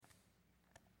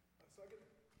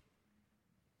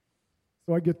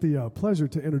So I get the pleasure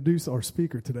to introduce our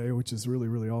speaker today, which is really,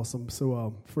 really awesome.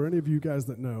 So for any of you guys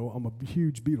that know, I'm a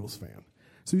huge Beatles fan.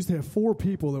 So I used to have 4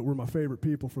 people that were my favorite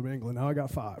people from England. Now I got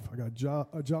 5. I got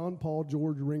John, Paul,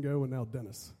 George, Ringo, and now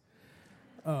Dennis.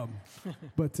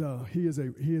 But he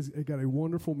has got a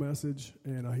wonderful message,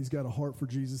 and he's got a heart for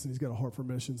Jesus, and he's got a heart for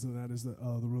missions, and that is the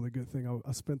really good thing.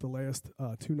 I spent the last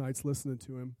 2 nights listening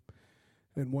to him,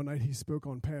 and one night he spoke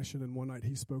on passion, and one night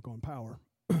he spoke on power.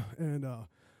 And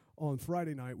on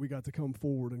Friday night, we got to come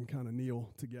forward and kind of kneel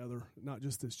together, not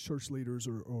just as church leaders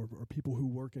or people who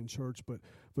work in church, but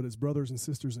as brothers and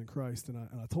sisters in Christ. And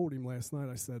I told him last night,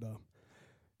 I said,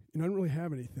 I don't really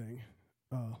have anything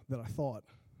that I thought,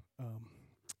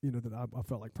 that I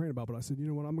felt like praying about. But I said, you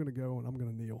know what, I'm going to go and I'm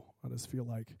going to kneel. I just feel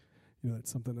like,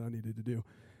 that's something that I needed to do.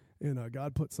 And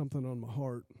God put something on my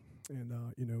heart. And,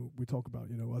 we talk about,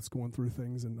 us going through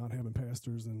things and not having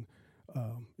pastors and,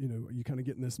 you kind of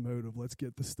get in this mode of let's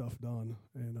get this stuff done.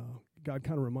 And God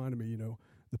kind of reminded me,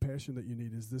 the passion that you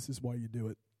need this is why you do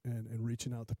it, and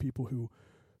reaching out to people who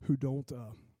don't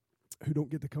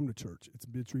get to come to church.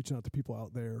 It's reaching out to people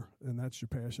out there, and that's your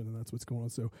passion, and that's what's going on.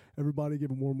 So everybody give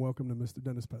a warm welcome to Mr.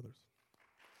 Dennis Pethers.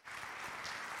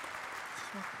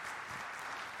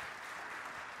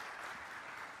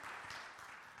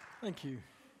 Thank you.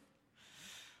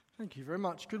 Thank you very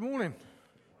much. Good morning.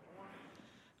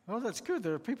 Oh, that's good.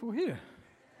 There are people here.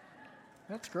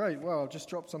 That's great. Well, I've just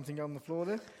dropped something on the floor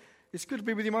there. It's good to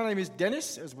be with you. My name is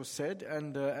Dennis, as was said,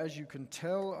 and as you can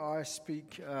tell, I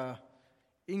speak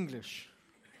English.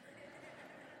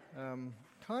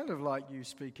 Kind of like you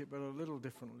speak it, but a little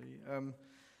differently.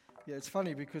 It's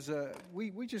funny because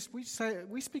we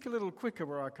speak a little quicker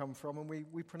where I come from, and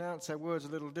we pronounce our words a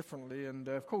little differently, and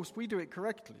of course we do it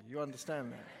correctly. You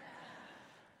understand that?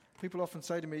 People often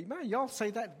say to me, man, y'all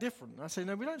say that different. And I say,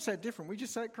 no, we don't say it different. We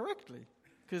just say it correctly.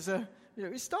 Because,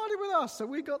 it started with us, so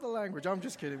we got the language. I'm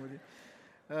just kidding with you.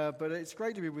 But it's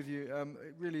great to be with you.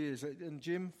 It really is. And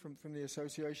Jim from the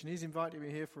association, he's invited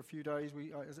me here for a few days.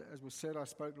 As was said, I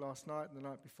spoke last night and the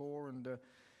night before. And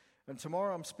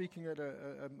tomorrow I'm speaking at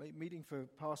a meeting for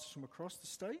pastors from across the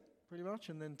state, pretty much.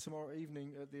 And then tomorrow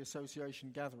evening at the association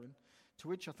gathering, to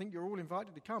which I think you're all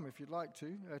invited to come if you'd like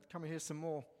to. Come and hear some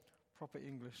more proper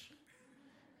English.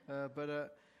 But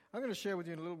I'm going to share with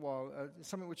you in a little while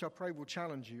something which I pray will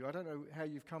challenge you. I don't know how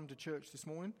you've come to church this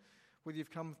morning, whether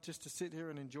you've come just to sit here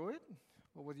and enjoy it,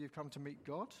 or whether you've come to meet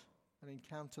God and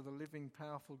encounter the living,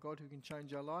 powerful God who can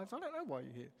change our lives. I don't know why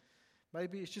you're here.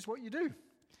 Maybe it's just what you do.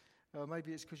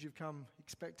 Maybe it's because you've come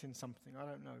expecting something. I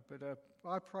don't know. But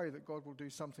I pray that God will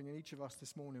do something in each of us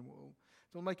this morning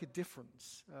that will make a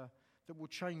difference, that will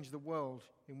change the world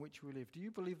in which we live. Do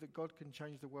you believe that God can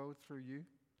change the world through you?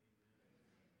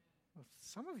 Well,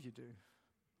 some of you do.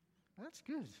 That's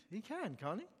good. He can,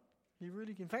 can't he? He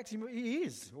really can. In fact, he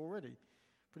is already.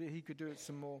 But he could do it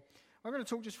some more. I'm going to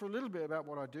talk just for a little bit about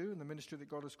what I do and the ministry that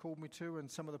God has called me to, and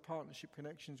some of the partnership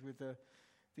connections with the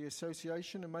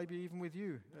association, and maybe even with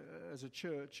you as a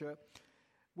church.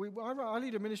 I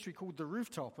lead a ministry called The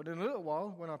Rooftop, and in a little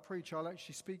while, when I preach, I'll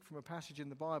actually speak from a passage in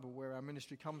the Bible where our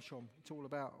ministry comes from. It's all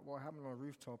about what happened on a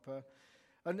rooftop.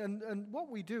 And what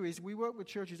we do is we work with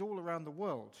churches all around the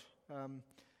world.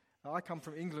 I come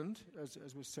from England,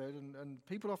 as was said, and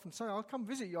people often say, I'll come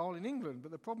visit you all in England, but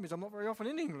the problem is I'm not very often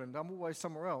in England. I'm always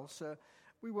somewhere else.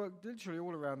 We work literally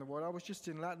all around the world. I was just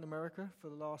in Latin America for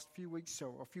the last few weeks,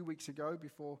 so a few weeks ago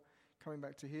before coming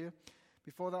back to here.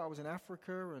 Before that, I was in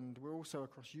Africa, and we're also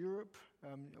across Europe,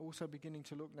 also beginning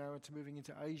to look now into moving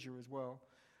into Asia as well.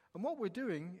 And what we're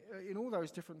doing in all those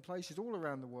different places all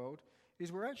around the world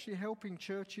is we're actually helping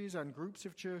churches and groups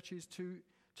of churches to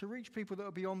reach people that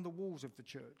are beyond the walls of the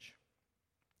church.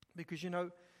 Because,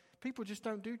 people just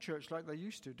don't do church like they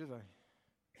used to, do they?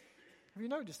 Have you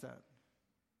noticed that?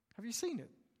 Have you seen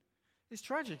it? It's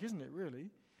tragic, isn't it,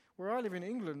 really? Where I live in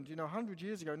England, 100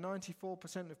 years ago,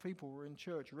 94% of people were in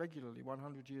church regularly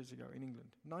 100 years ago in England.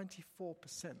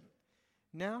 94%.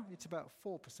 Now it's about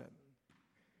 4%.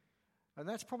 And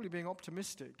that's probably being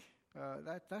optimistic.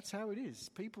 That's how it is.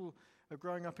 People are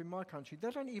growing up in my country.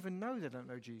 They don't even know they don't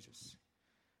know Jesus.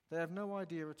 They have no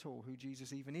idea at all who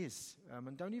Jesus even is,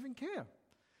 and don't even care.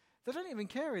 They don't even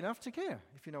care enough to care,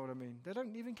 if you know what I mean. They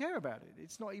don't even care about it.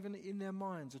 It's not even in their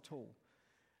minds at all.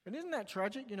 And isn't that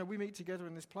tragic? We meet together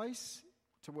in this place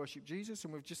to worship Jesus,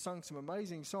 and we've just sung some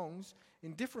amazing songs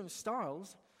in different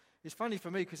styles. It's funny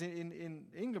for me because in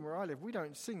England where I live, we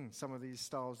don't sing some of these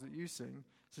styles that you sing.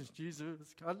 Since Jesus,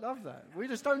 I love that. We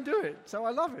just don't do it, so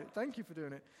I love it. Thank you for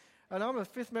doing it. And I'm a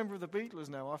 5th member of the Beatles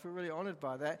now. I feel really honoured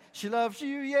by that. She loves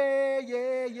you, yeah,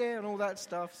 yeah, yeah, and all that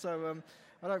stuff. So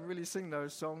I don't really sing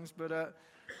those songs, but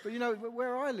you know,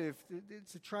 where I live,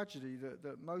 it's a tragedy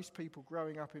that most people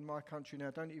growing up in my country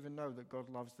now don't even know that God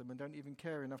loves them and don't even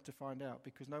care enough to find out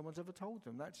because no one's ever told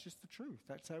them. That's just the truth.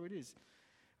 That's how it is.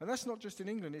 And that's not just in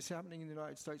England. It's happening in the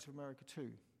United States of America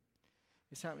too.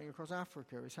 It's happening across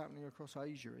Africa. It's happening across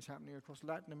Asia. It's happening across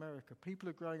Latin America. People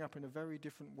are growing up in a very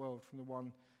different world from the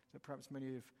one that perhaps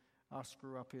many of us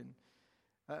grew up in.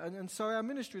 And so our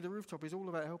ministry, The Rooftop, is all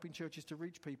about helping churches to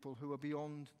reach people who are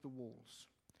beyond the walls.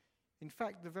 In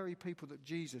fact, the very people that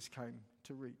Jesus came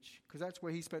to reach, because that's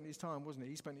where he spent his time, wasn't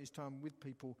he? He spent his time with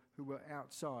people who were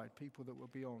outside, people that were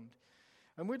beyond.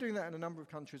 And we're doing that in a number of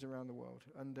countries around the world.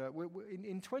 And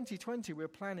in 2020, we're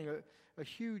planning a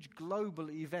huge global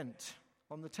event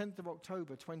on the 10th of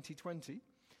October 2020,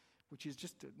 which is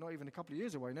just not even a couple of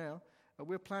years away now.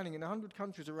 We're planning in 100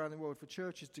 countries around the world for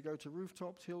churches to go to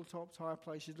rooftops, hilltops, higher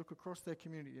places, look across their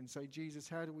community and say, Jesus,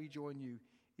 how do we join you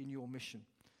in your mission?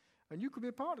 And you could be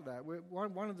a part of that. We're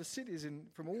one of the cities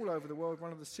from all over the world,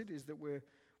 one of the cities that we're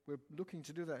looking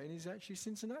to do that in is actually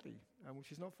Cincinnati,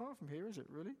 which is not far from here, is it,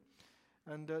 really?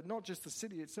 And not just the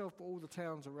city itself, but all the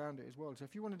towns around it as well. So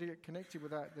if you wanted to get connected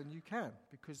with that, then you can,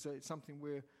 because it's something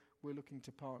we're looking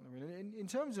to partner in. And in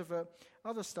terms of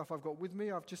other stuff I've got with me,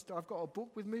 I've got a book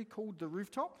with me called The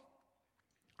Rooftop.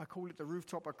 I call it The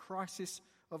Rooftop, A Crisis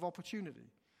of Opportunity.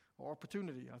 Or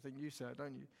Opportunity, I think you say it,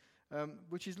 don't you?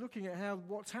 Which is looking at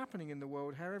what's happening in the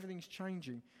world, how everything's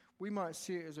changing. We might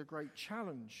see it as a great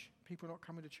challenge, people not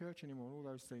coming to church anymore, all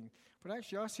those things. But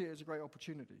actually, I see it as a great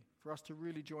opportunity for us to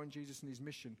really join Jesus in his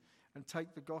mission and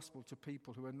take the gospel to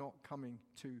people who are not coming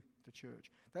to the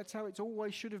church. That's how it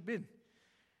always should have been.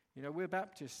 You know, we're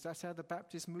Baptists. That's how the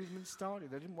Baptist movement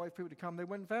started. They didn't wait for people to come. They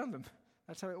went and found them.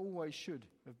 That's how it always should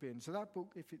have been. So that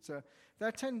book,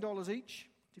 they're $10 each.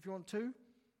 If you want two,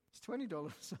 it's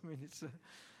 $20. I mean,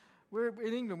 we're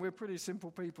in England, we're pretty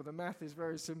simple people. The math is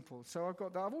very simple. So I've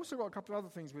got that. I've also got a couple of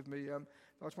other things with me that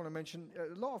I just want to mention.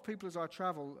 A lot of people, as I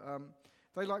travel,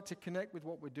 they like to connect with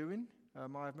what we're doing.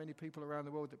 I have many people around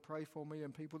the world that pray for me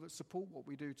and people that support what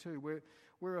we do too.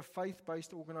 We're a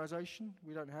faith-based organisation.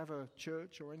 We don't have a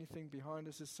church or anything behind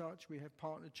us as such. We have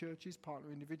partner churches,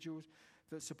 partner individuals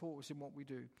that support us in what we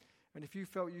do. And if you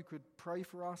felt you could pray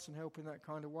for us and help in that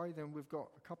kind of way, then we've got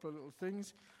a couple of little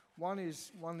things. One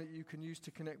is one that you can use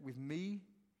to connect with me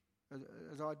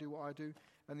as I do what I do.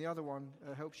 And the other one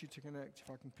helps you to connect, if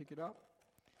I can pick it up.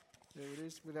 There it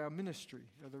is, with our ministry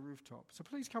at The Rooftop. So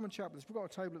please come and chat with us. We've got a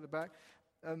table at the back.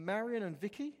 Marion and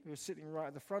Vicky, who are sitting right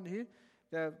at the front here,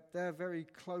 they're very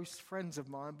close friends of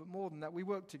mine, but more than that, we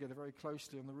work together very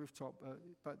closely on The Rooftop,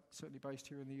 but certainly based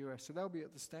here in the US. So they'll be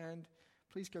at the stand.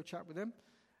 Please go chat with them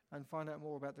and find out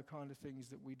more about the kind of things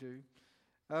that we do.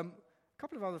 A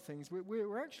couple of other things.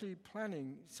 We're actually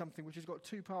planning something which has got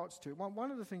two parts to it.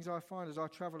 One of the things I find as I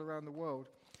travel around the world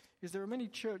is there are many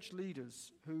church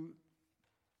leaders who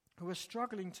are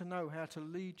struggling to know how to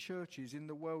lead churches in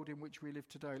the world in which we live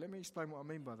today. Let me explain what I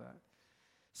mean by that.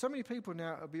 So many people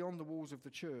now are beyond the walls of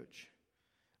the church,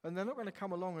 and they're not going to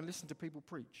come along and listen to people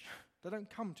preach. They don't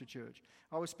come to church.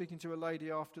 I was speaking to a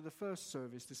lady after the first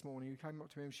service this morning who came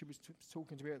up to me and she was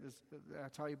talking to me at our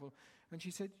table, and she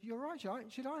said, "You're right,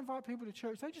 should I invite people to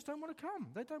church? They just don't want to come.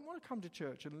 They don't want to come to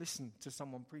church and listen to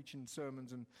someone preaching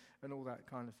sermons and all that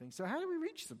kind of thing. So how do we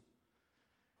reach them?"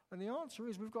 And the answer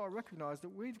is we've got to recognize that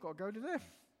we've got to go to them.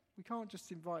 We can't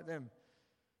just invite them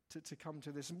to come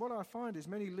to this. And what I find is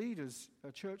many leaders,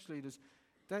 church leaders,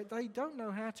 they don't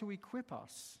know how to equip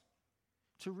us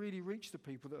to really reach the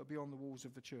people that are beyond the walls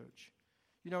of the church.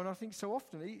 You know, and I think so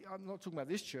often, I'm not talking about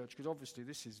this church, because obviously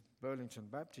this is Burlington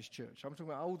Baptist Church. I'm talking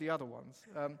about all the other ones.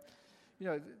 You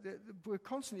know, we're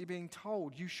constantly being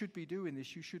told, you should be doing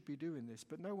this, you should be doing this,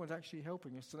 but no one's actually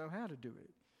helping us to know how to do it.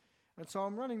 And so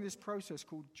I'm running this process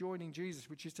called Joining Jesus,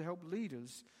 which is to help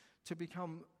leaders to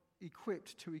become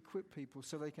equipped to equip people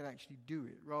so they can actually do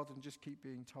it, rather than just keep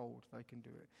being told they can do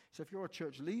it. So if you're a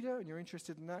church leader and you're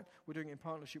interested in that, we're doing it in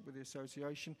partnership with the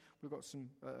association. We've got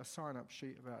a sign-up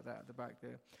sheet about that at the back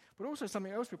there. But also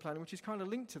something else we're planning, which is kind of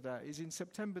linked to that, is in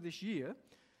September this year,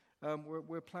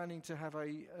 we're planning to have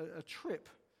a trip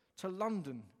to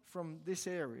London from this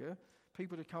area,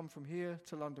 people to come from here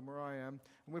to London where I am,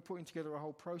 and we're putting together a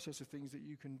whole process of things that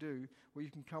you can do where you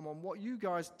can come on what you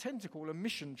guys tend to call a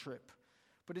mission trip.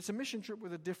 But it's a mission trip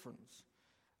with a difference.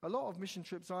 A lot of mission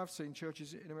trips I've seen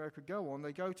churches in America go on,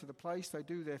 they go to the place, they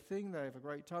do their thing, they have a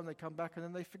great time, they come back and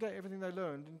then they forget everything they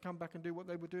learned and come back and do what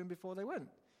they were doing before they went.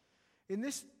 In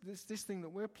this thing that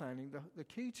we're planning, the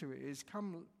key to it is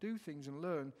come do things and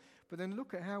learn, but then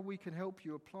look at how we can help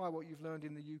you apply what you've learned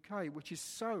in the UK, which is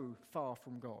so far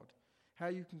from God. how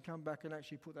you can come back and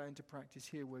actually put that into practice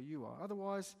here where you are.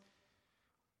 Otherwise,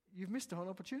 you've missed a whole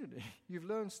opportunity. You've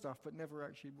learned stuff, but never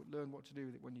actually learned what to do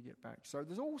with it when you get back. So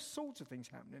there's all sorts of things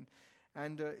happening.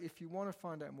 And if you want to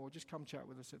find out more, just come chat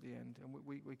with us at the end, and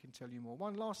we can tell you more.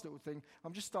 One last little thing.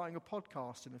 I'm just starting a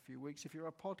podcast in a few weeks. If you're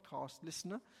a podcast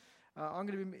listener, I'm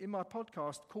going to be in my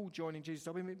podcast called Joining Jesus.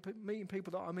 I'll be meeting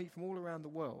people that I meet from all around the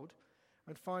world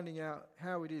and finding out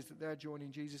how it is that they're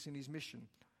joining Jesus in his mission.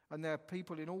 And there are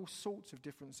people in all sorts of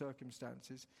different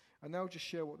circumstances, and they'll just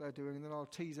share what they're doing, and then I'll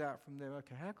tease out from them,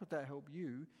 okay, how could that help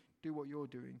you do what you're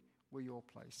doing where you're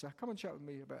placed? So come and chat with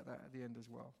me about that at the end as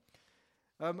well.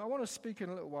 I want to speak in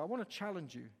a little while. I want to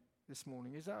challenge you this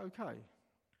morning. Is that okay?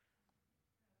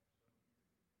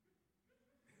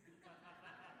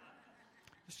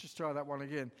 Let's just try that one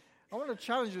again. I want to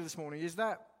challenge you this morning. Is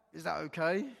that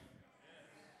okay?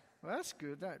 Well, that's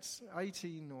good. That's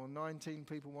 18 or 19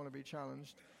 people want to be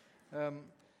challenged. And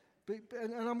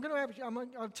I'm going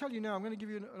to. I'll tell you now. I'm going to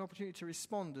give you an opportunity to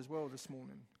respond as well this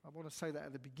morning. I want to say that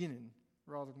at the beginning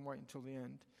rather than wait until the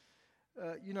end.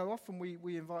 Often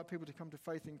we invite people to come to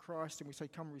faith in Christ and we say,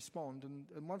 come respond.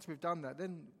 And once we've done that,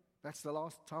 then that's the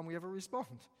last time we ever respond.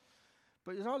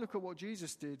 But as I look at what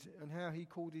Jesus did and how he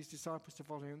called his disciples to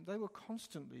follow him, they were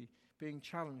constantly being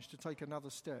challenged to take another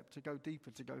step, to go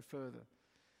deeper, to go further.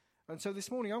 And so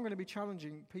this morning I'm going to be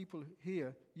challenging people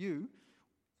here, you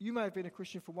may have been a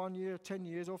Christian for 1 year, 10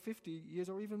 years, or 50 years,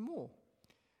 or even more.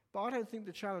 But I don't think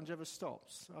the challenge ever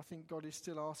stops. I think God is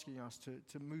still asking us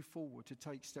to move forward, to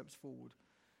take steps forward.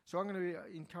 So I'm going to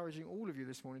be encouraging all of you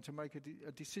this morning to make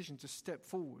a decision to step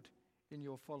forward in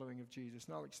your following of Jesus.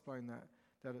 And I'll explain that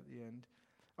at the end.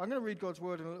 I'm going to read God's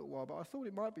word in a little while, but I thought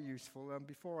it might be useful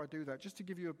before I do that, just to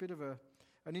give you a bit of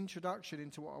an introduction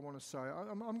into what I want to say.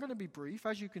 I'm going to be brief.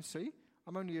 As you can see,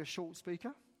 I'm only a short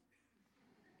speaker.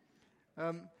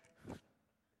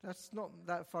 That's not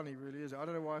that funny, really, is it? I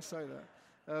don't know why I say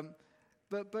that.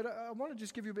 But I want to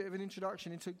just give you a bit of an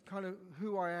introduction into kind of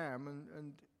who I am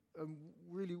and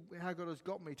really how God has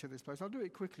got me to this place. I'll do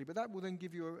it quickly, but that will then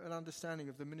give you an understanding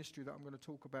of the ministry that I'm going to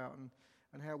talk about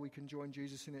and how we can join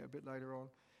Jesus in it a bit later on.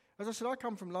 As I said, I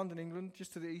come from London, England,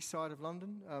 just to the east side of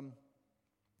London.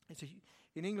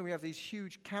 In England, we have these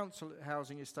huge council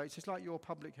housing estates. It's like your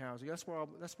public housing. That's where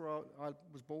I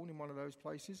was born, in one of those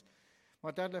places. My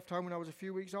dad left home when I was a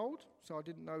few weeks old, so I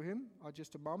didn't know him. I had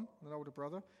just a mum and an older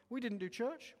brother. We didn't do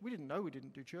church. We didn't know we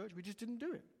didn't do church. We just didn't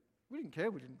do it. We didn't care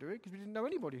we didn't do it because we didn't know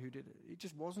anybody who did it. It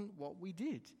just wasn't what we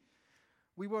did.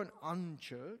 We weren't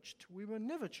unchurched. We were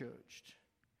never churched.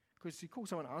 Because if you call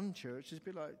someone unchurched, it's a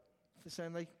bit like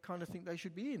saying they kind of think they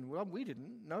should be in. Well, we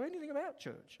didn't know anything about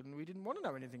church, and we didn't want to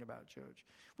know anything about church.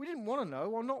 We didn't want to know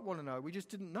or not want to know. We just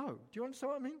didn't know. Do you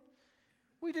understand what I mean?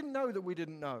 We didn't know that we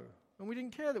didn't know. And we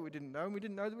didn't care that we didn't know, and we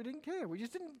didn't know that we didn't care. We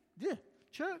just didn't,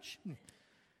 church.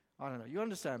 I don't know. You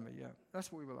understand me, yeah.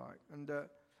 That's what we were like.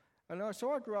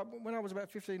 So I grew up, when I was about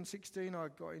 15, 16, I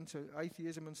got into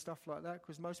atheism and stuff like that,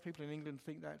 because most people in England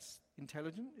think that's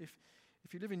intelligent. If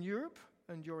you live in Europe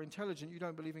and you're intelligent, you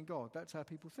don't believe in God. That's how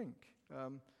people think.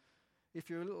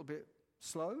 If you're a little bit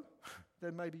slow,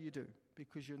 then maybe you do,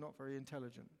 because you're not very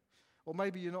intelligent. Or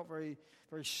maybe you're not very,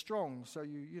 very strong, so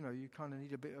you kind of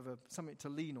need a bit of something to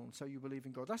lean on, so you believe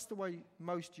in God. That's the way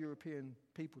most European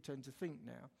people tend to think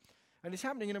now. And it's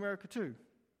happening in America too.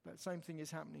 That same thing is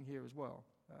happening here as well.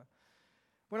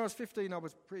 When I was 15, I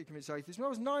was pretty convinced atheist. When I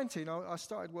was 19, I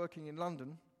started working in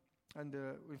London. And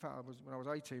in fact, when I was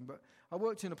 18, but I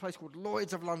worked in a place called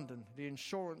Lloyd's of London, the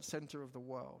insurance centre of the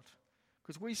world.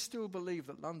 Because we still believe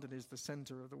that London is the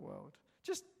centre of the world.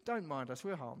 Just don't mind us,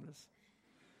 we're harmless.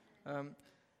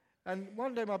 And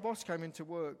one day my boss came into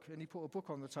work and he put a book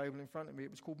on the table in front of me.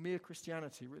 It was called Mere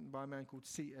Christianity, written by a man called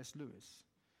C.S. Lewis.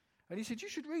 And he said, you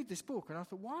should read this book. And I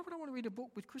thought, why would I want to read a book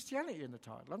with Christianity in the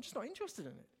title? I'm just not interested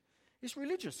in it. It's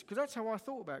religious, because that's how I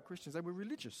thought about Christians. They were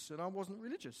religious, and I wasn't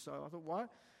religious. So I thought, why?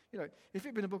 If it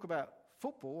had been a book about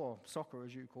football, or soccer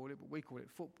as you call it, but we call it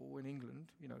football in England,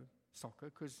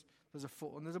 soccer, because there's a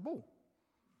foot and there's a ball.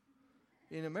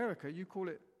 In America, you call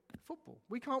it football.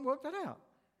 We can't work that out.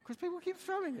 Because people keep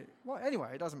throwing it. Well, anyway,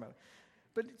 it doesn't matter.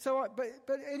 But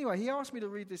anyway, he asked me to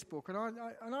read this book, and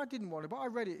I didn't want to, but I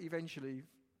read it eventually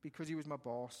because he was my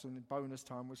boss, and bonus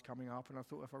time was coming up, and I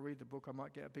thought if I read the book, I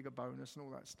might get a bigger bonus and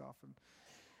all that stuff.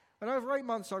 And over 8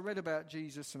 months, I read about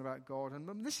Jesus and about God,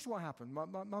 and this is what happened.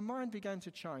 My mind began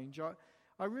to change.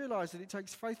 I realized that it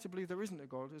takes faith to believe there isn't a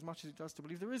God as much as it does to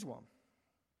believe there is one.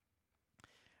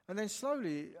 And then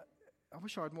slowly, I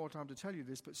wish I had more time to tell you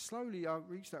this, but slowly I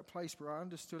reached that place where I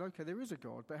understood, okay, there is a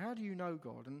God, but how do you know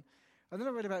God? And then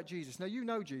I read about Jesus. Now, you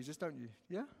know Jesus, don't you?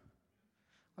 Yeah?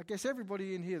 I guess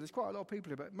everybody in here, there's quite a lot of people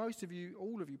here, but most of you,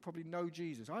 all of you probably know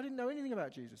Jesus. I didn't know anything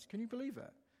about Jesus. Can you believe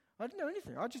that? I didn't know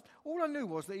anything. All I knew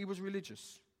was that he was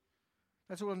religious.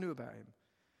 That's all I knew about him.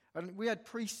 And we had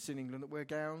priests in England that wear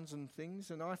gowns and things,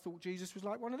 and I thought Jesus was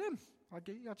like one of them. I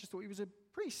just thought he was a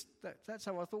priest. That's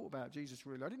how I thought about Jesus,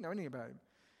 really. I didn't know anything about him.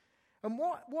 And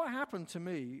what happened to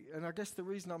me, and I guess the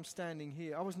reason I'm standing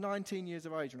here, I was 19 years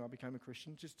of age when I became a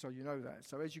Christian, just so you know that.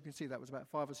 So as you can see, that was about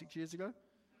 5 or 6 years ago.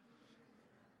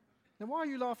 Now, why are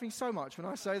you laughing so much when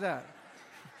I say that?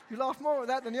 You laugh more at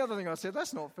that than the other thing I said.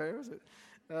 That's not fair, is it?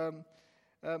 When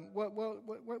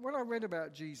I read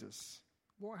about Jesus,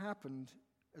 what happened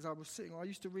as I was sitting, I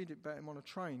used to read about him on a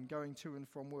train going to and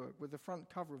from work with the front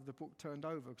cover of the book turned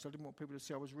over because I didn't want people to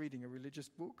see I was reading a religious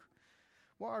book.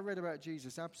 What I read about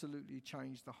Jesus absolutely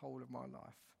changed the whole of my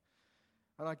life.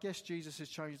 And I guess Jesus has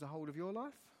changed the whole of your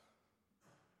life.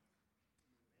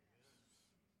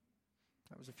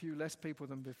 That was a few less people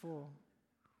than before.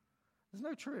 There's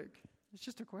no trick. It's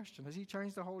just a question. Has he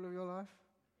changed the whole of your life?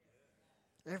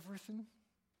 Everything?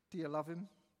 Do you love him?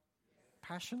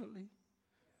 Passionately?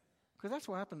 Because that's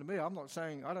what happened to me. I'm not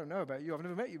saying, I don't know about you. I've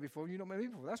never met you before. You've not met me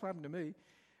before. That's what happened to me.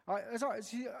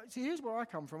 See, here's where I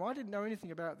come from. I didn't know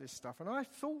anything about this stuff. And I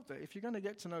thought that if you're going to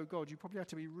get to know God, you probably have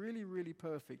to be really, really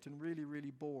perfect and really,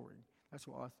 really boring. That's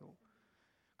what I thought.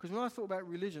 Because when I thought about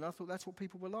religion, I thought that's what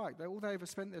people were like. All they ever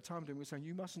spent their time doing was saying,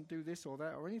 you mustn't do this or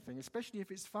that or anything, especially if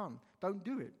it's fun. Don't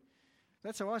do it.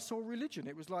 That's how I saw religion.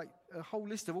 It was like a whole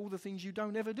list of all the things you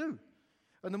don't ever do.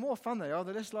 And the more fun they are,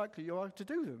 the less likely you are to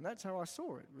do them. That's how I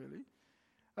saw it, really.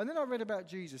 And then I read about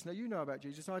Jesus. Now, you know about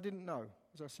Jesus. I didn't know.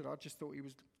 As I said, I just thought he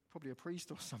was probably a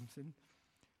priest or something.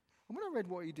 And when I read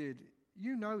what he did,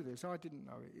 you know this, I didn't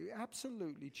know it. It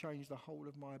absolutely changed the whole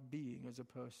of my being as a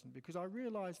person because I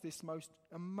realized this most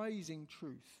amazing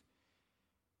truth.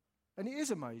 And it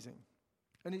is amazing.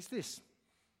 And it's this.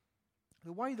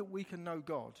 The way that we can know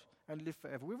God and live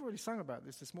forever. We've already sung about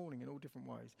this morning in all different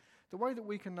ways. The way that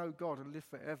we can know God and live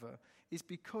forever is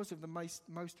because of the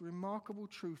most remarkable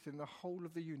truth in the whole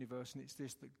of the universe, and it's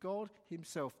this, that God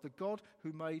himself, the God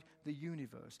who made the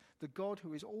universe, the God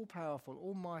who is all-powerful,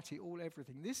 almighty,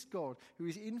 all-everything, this God who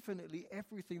is infinitely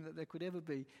everything that there could ever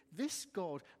be, this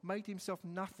God made himself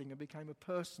nothing and became a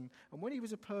person. And when he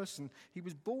was a person, he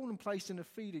was born and placed in a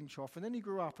feeding trough, and then he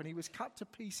grew up and he was cut to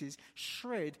pieces,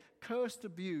 shred, cursed,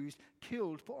 abused,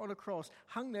 killed, put on a cross,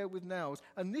 hung there with nails,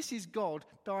 and this is God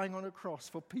dying on a cross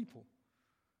for people.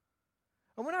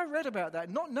 And when I read about that,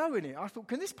 not knowing it, I thought,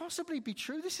 can this possibly be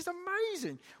true? This is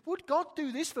amazing. Would God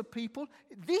do this for people?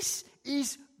 This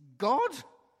is God?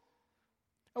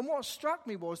 And what struck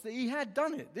me was that he had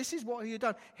done it. This is what he had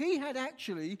done.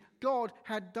 God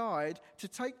had died to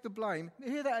take the blame.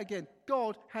 Hear that again.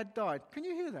 God had died. Can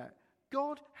you hear that?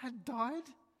 God had died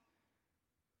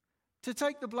to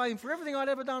take the blame for everything I'd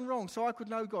ever done wrong so I could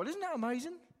know God. Isn't that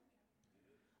amazing?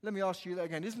 Let me ask you that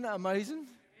again. Isn't that amazing?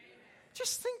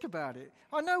 Just think about it.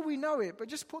 I know we know it, but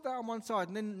just put that on one side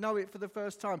and then know it for the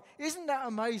first time. Isn't that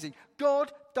amazing?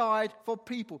 God died for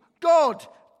people. God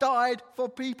died for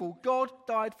people. God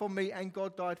died for me and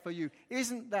God died for you.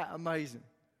 Isn't that amazing?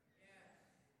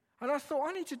 And I thought,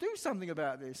 I need to do something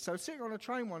about this. So sitting on a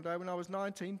train one day when I was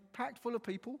 19, packed full of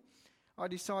people, I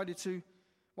decided to,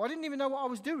 I didn't even know what I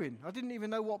was doing. I didn't even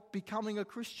know what becoming a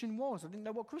Christian was. I didn't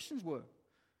know what Christians were.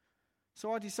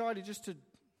 So I decided just to,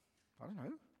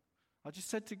 I just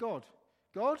said to God,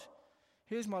 God,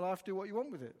 here's my life, do what you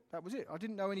want with it. That was it. I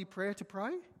didn't know any prayer to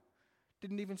pray.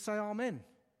 Didn't even say amen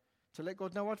to let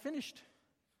God know I'd finished.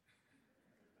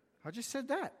 I just said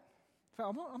that. In fact,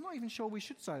 I'm not even sure we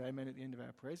should say amen at the end of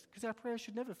our prayers because our prayers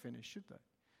should never finish, should they?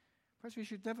 Perhaps we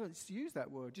should never use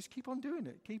that word. Just keep on doing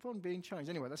it. Keep on being changed.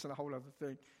 Anyway, that's a whole other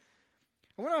thing.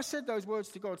 And when I said those words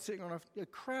to God sitting on a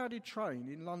crowded train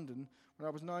in London when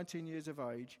I was 19 years of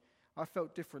age, I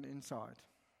felt different inside.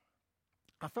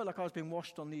 I felt like I was being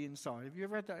washed on the inside. Have you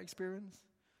ever had that experience?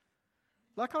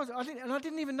 Like I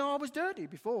didn't even know I was dirty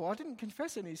before. I didn't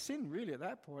confess any sin really at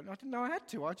that point. I didn't know I had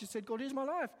to. I just said, God, here's my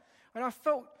life. And I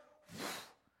felt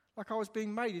like I was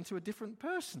being made into a different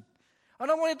person. And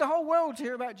I wanted the whole world to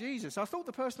hear about Jesus. I thought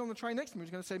the person on the train next to me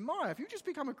was going to say, Maya, have you just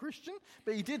become a Christian?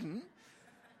 But he didn't.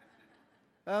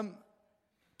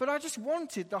 But I just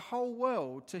wanted the whole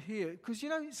world to hear. Because you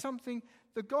know something?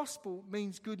 The gospel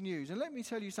means good news. And let me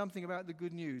tell you something about the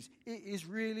good news. It is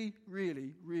really,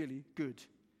 really, really good.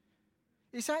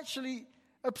 It's actually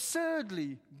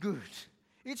absurdly good.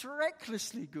 It's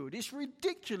recklessly good. It's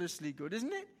ridiculously good,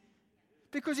 isn't it?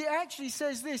 Because it actually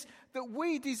says this, that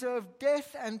we deserve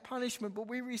death and punishment, but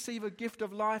we receive a gift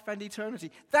of life and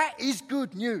eternity. That is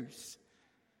good news.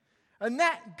 And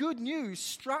that good news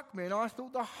struck me, and I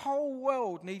thought the whole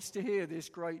world needs to hear this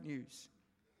great news.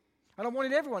 And I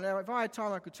wanted everyone. Now, if I had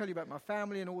time, I could tell you about my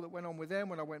family and all that went on with them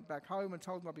when I went back home and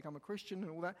told them I'd become a Christian and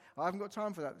all that. I haven't got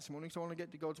time for that this morning, so I want to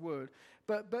get to God's Word.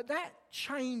 But that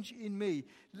change in me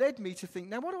led me to think,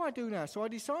 now what do I do now? So I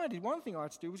decided one thing I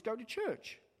had to do was go to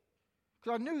church.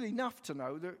 Because I knew enough to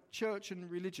know that church and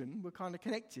religion were kind of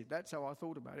connected. That's how I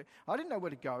thought about it. I didn't know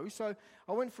where to go, so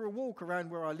I went for a walk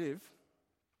around where I live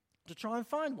to try and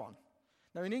find one.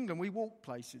 Now, in England, we walk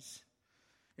places.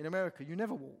 In America, you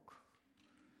never walk.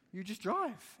 You just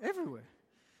drive everywhere.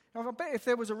 Now, I bet if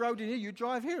there was a road in here, you'd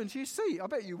drive here until you see. I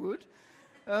bet you would.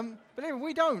 But anyway,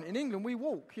 we don't. In England, we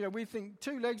walk. You know, we think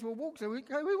 2 legs will walk, so we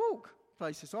walk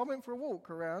places. So I went for a walk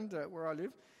around where I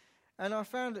live, and I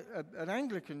found an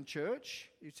Anglican church.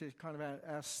 It's kind of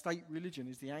our state religion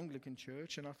is the Anglican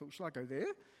church, and I thought, shall I go there?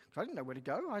 Because I didn't know where to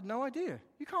go. I had no idea.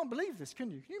 You can't believe this, can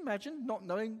you? Can you imagine not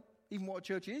knowing even what a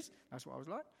church is? That's what I was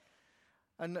like.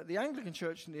 And the Anglican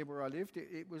church near where I lived,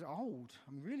 it was old.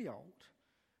 I mean, really old.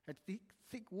 It had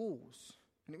thick walls.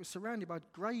 And it was surrounded by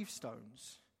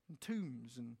gravestones and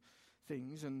tombs and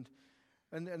things. And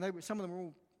some of them were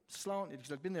all slanted because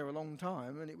they'd been there a long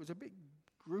time. And it was a bit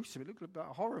gruesome. It looked like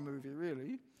a horror movie,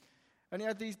 really. And it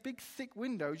had these big, thick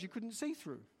windows you couldn't see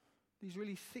through. These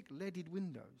really thick, leaded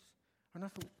windows. And I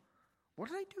thought, what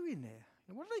do they do in there?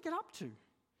 And what do they get up to?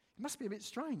 It must be a bit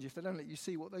strange if they don't let you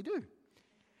see what they do.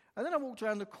 And then I walked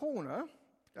around the corner,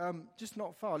 just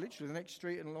not far, literally the next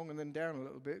street and along and then down a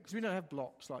little bit, because we don't have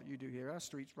blocks like you do here. Our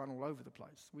streets run all over the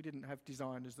place. We didn't have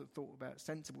designers that thought about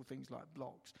sensible things like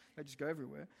blocks. They just go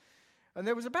everywhere. And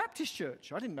there was a Baptist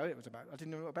church. I didn't know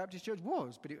what a Baptist church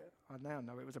was, but I now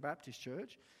know it was a Baptist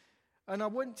church. And I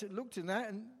looked in that,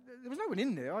 and there was no one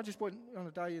in there. I just went on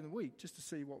a day in the week just to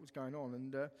see what was going on.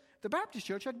 And the Baptist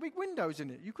church had big windows in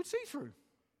it you could see through.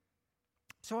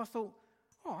 So I thought,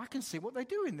 I can see what they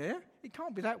do in there. It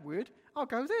can't be that weird. I'll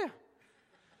go there.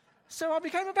 So I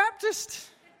became a Baptist.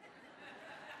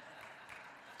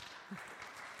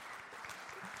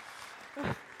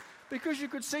 Because you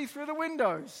could see through the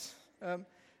windows.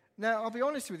 Now, I'll be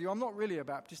honest with you, I'm not really a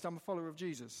Baptist. I'm a follower of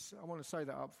Jesus. I want to say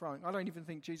that up front. I don't even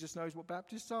think Jesus knows what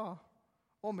Baptists are,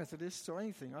 or Methodists, or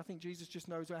anything. I think Jesus just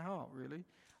knows our heart, really.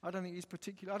 I don't think he's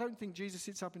particular. I don't think Jesus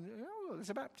sits up and, there's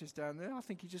a Baptist down there. I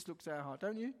think he just looks at our heart,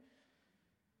 don't you?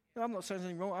 I'm not saying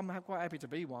anything wrong. I'm quite happy to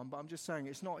be one, but I'm just saying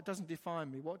it doesn't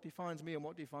define me. What defines me and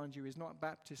what defines you is not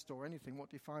Baptist or anything. What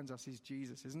defines us is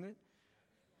Jesus, isn't it?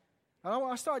 And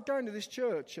I started going to this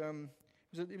church.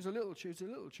 It was a little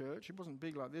church. It wasn't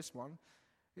big like this one.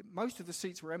 Most of the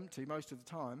seats were empty most of the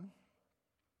time.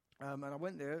 And I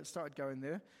went there, started going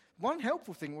there. One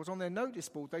helpful thing was on their notice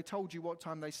board, they told you what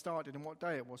time they started and what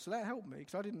day it was. So that helped me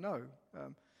because I didn't know.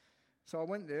 So I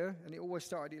went there, and it always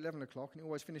started at 11 o'clock, and it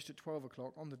always finished at 12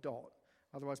 o'clock on the dot.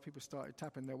 Otherwise, people started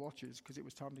tapping their watches because it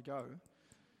was time to go.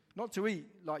 Not to eat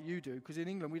like you do, because in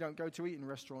England, we don't go to eat in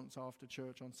restaurants after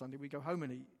church on Sunday. We go home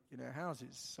and eat in our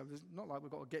houses. So it's not like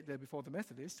we've got to get there before the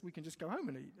Methodists. We can just go home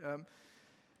and eat.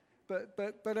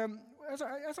 But as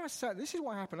I sat, this is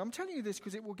what happened. I'm telling you this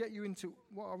because it will get you into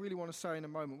what I really want to say in a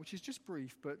moment, which is just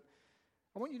brief, but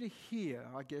I want you to hear,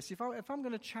 I guess, if I'm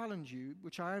going to challenge you,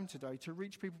 which I am today, to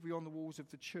reach people beyond the walls of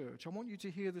the church, I want you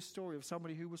to hear the story of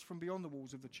somebody who was from beyond the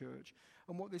walls of the church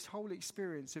and what this whole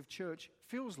experience of church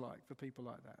feels like for people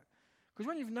like that. Because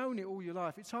when you've known it all your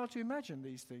life, it's hard to imagine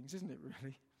these things, isn't it,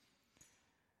 really?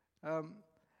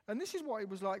 And this is what it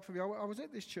was like for me. I was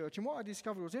at this church, and what I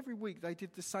discovered was every week they did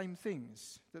the same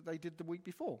things that they did the week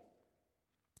before.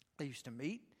 They used to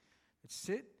meet, they'd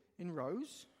sit in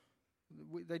rows.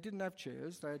 They didn't have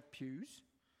chairs, they had pews.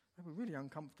 They were really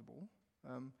uncomfortable.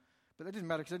 But they didn't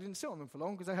matter because they didn't sit on them for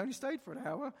long because they only stayed for an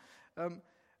hour.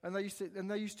 And they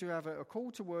used to have a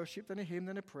call to worship, then a hymn,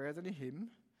 then a prayer, then a hymn,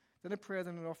 then a prayer,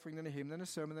 then an offering, then a hymn, then a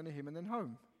sermon, then a hymn, and then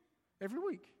home. Every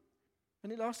week.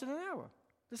 And it lasted an hour.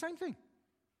 The same thing.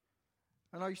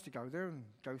 And I used to go there and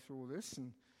go through all this.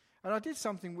 And I did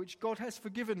something which God has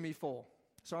forgiven me for.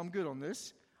 So I'm good on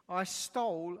this. I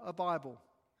stole a Bible.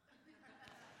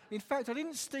 In fact, I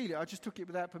didn't steal it. I just took it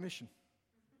without permission.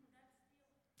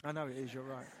 I know it is, you're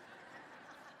right.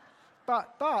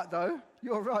 But though,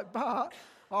 you're right, but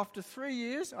after 3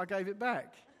 years, I gave it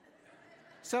back.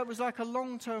 So it was like a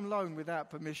long-term loan without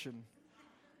permission.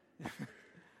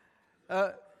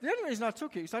 The only reason I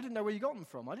took it is I didn't know where you got them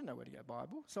from. I didn't know where to get a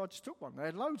Bible, so I just took one. They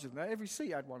had loads of them. Every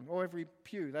seat had one, or every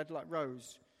pew. They had like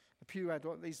rows. The pew had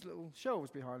these little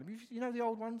shelves behind them. You know the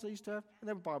old ones they used to have? And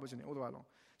there were Bibles in it all the way along.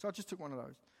 So I just took one of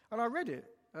those. And I read it.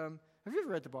 Have you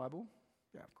ever read the Bible?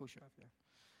 Yeah, of course you have, yeah.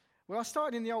 Well, I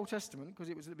started in the Old Testament because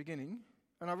it was at the beginning,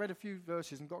 and I read a few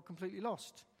verses and got completely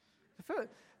lost.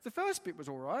 The first bit was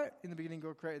all right. In the beginning,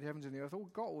 God created the heavens and the earth. I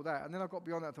got all that. And then I got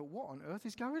beyond that and thought, what on earth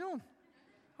is going on?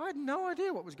 I had no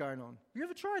idea what was going on. Have you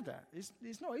ever tried that?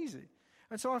 It's not easy.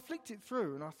 And so I flicked it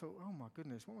through and I thought, oh my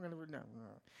goodness, what am I going to read now?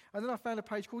 And then I found a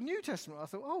page called New Testament. I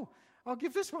thought, oh, I'll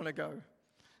give this one a go.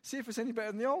 See if it's any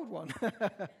better than the old one.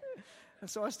 And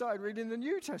so I started reading the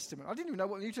New Testament. I didn't even know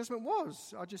what the New Testament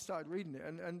was. I just started reading it.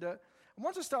 And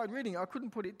once I started reading it, I couldn't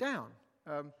put it down.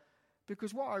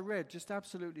 Because what I read just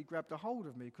absolutely grabbed a hold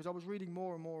of me, because I was reading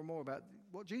more and more and more about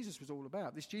what Jesus was all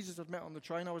about. This Jesus I'd met on the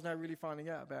train, I was now really finding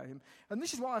out about him. And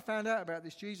this is what I found out about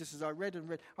this Jesus as I read and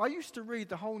read. I used to read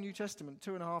the whole New Testament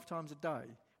 2.5 times a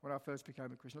day when I first became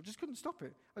a Christian. I just couldn't stop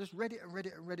it. I just read it and read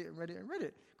it and read it and read it and read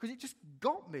it, because it just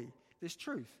got me, this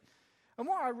truth. And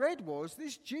what I read was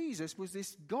this Jesus was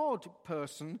this God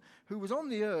person who was on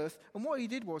the earth, and what he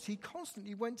did was he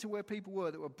constantly went to where people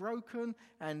were that were broken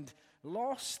and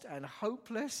lost and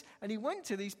hopeless, and he went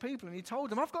to these people and he told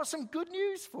them, I've got some good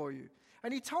news for you.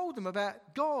 And he told them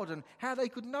about God and how they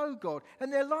could know God,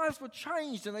 and their lives were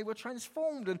changed and they were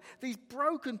transformed, and these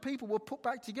broken people were put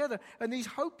back together, and these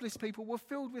hopeless people were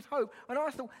filled with hope. And I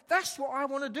thought, that's what I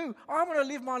want to do. I want to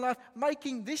live my life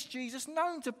making this Jesus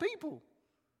known to people.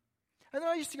 And then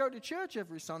I used to go to church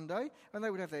every Sunday, and they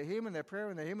would have their hymn and their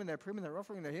prayer and their hymn and their prayer and their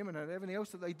offering and their hymn and everything else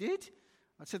that they did.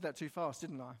 I said that too fast,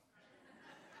 didn't I?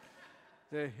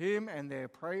 Their hymn and their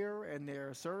prayer and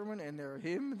their sermon and their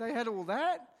hymn, they had all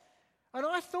that. And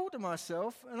I thought to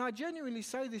myself, and I genuinely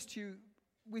say this to you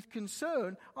with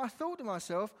concern, I thought to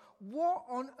myself, what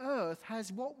on earth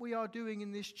has what we are doing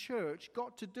in this church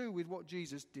got to do with what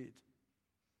Jesus did?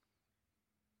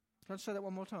 Can I say that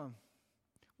one more time?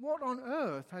 What on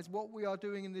earth has what we are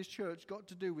doing in this church got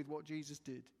to do with what Jesus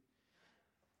did?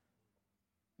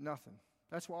 Nothing.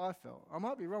 That's what I felt. I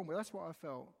might be wrong, but that's what I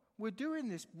felt. We're doing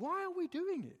this. Why are we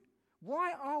doing it?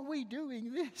 Why are we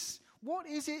doing this? What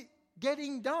is it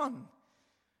getting done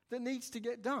that needs to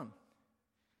get done?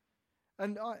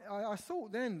 And I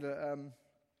thought then that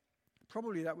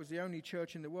probably that was the only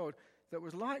church in the world that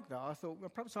was like that. I thought, well,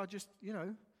 perhaps I just,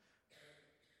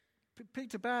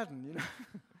 picked a bad one,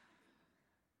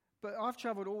 But I've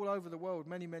traveled all over the world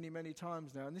many, many, many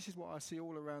times now, and this is what I see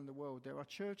all around the world. There are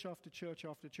church after church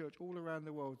after church all around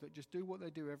the world that just do what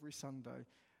they do every Sunday,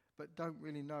 but don't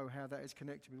really know how that is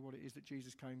connected with what it is that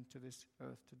Jesus came to this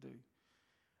earth to do.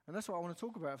 And that's what I want to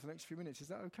talk about for the next few minutes. Is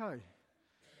that okay?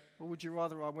 Or would you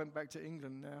rather I went back to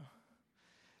England now?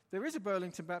 There is a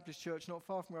Burlington Baptist Church not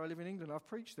far from where I live in England. I've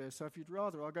preached there, so if you'd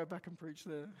rather, I'll go back and preach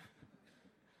there.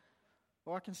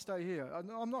 Or I can stay here.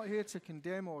 I'm not here to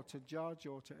condemn or to judge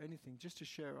or to anything, just to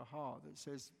share a heart that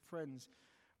says, friends,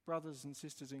 brothers and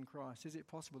sisters in Christ, is it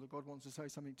possible that God wants to say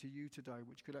something to you today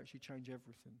which could actually change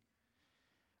everything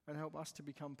and help us to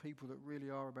become people that really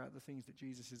are about the things that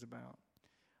Jesus is about?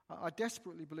 I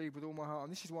desperately believe with all my heart,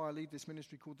 and this is why I lead this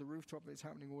ministry called The Rooftop that's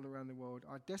happening all around the world.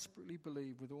 I desperately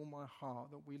believe with all my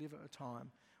heart that we live at a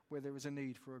time where there is a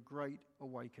need for a great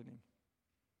awakening.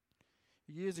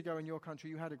 Years ago in your country,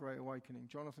 you had a great awakening.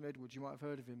 Jonathan Edwards, you might have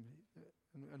heard of him,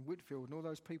 and Whitfield and all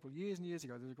those people. Years and years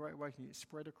ago, there was a great awakening. It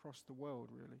spread across the world,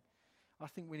 really. I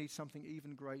think we need something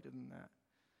even greater than that.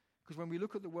 Because when we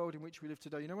look at the world in which we live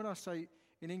today, when I say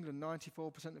in England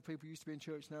 94% of people used to be in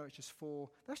church, now it's just 4%,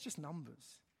 that's just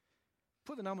numbers.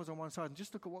 Put the numbers on one side and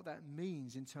just look at what that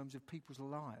means in terms of people's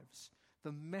lives.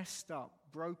 The messed up,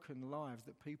 broken lives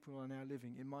that people are now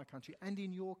living in my country and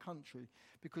in your country.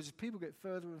 Because as people get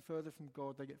further and further from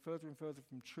God, they get further and further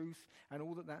from truth and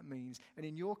all that means. And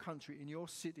in your country, in your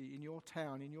city, in your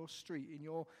town, in your street, in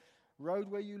your road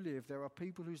where you live, there are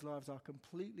people whose lives are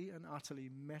completely and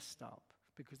utterly messed up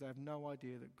because they have no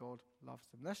idea that God loves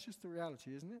them. That's just the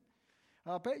reality, isn't it?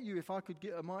 I bet you if I could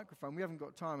get a microphone, we haven't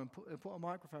got time, and put a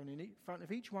microphone in front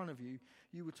of each one of you,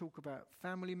 you would talk about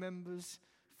family members,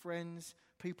 friends,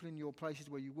 people in your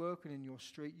places where you work and in your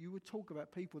street. You would talk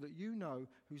about people that you know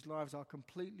whose lives are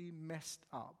completely messed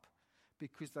up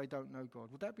because they don't know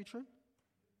God. Would that be true?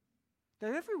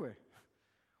 They're everywhere.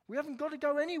 We haven't got to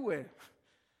go anywhere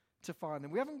to find them.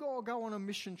 We haven't got to go on a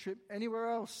mission trip anywhere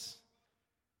else.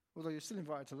 Although you're still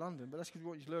invited to London, but that's because we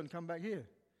want you to learn and come back here.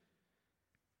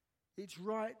 It's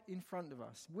right in front of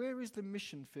us. Where is the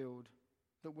mission field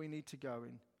that we need to go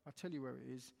in? I'll tell you where it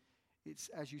is. It's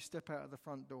as you step out of the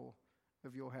front door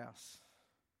of your house.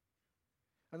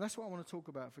 And that's what I want to talk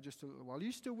about for just a little while. Are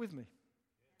you still with me?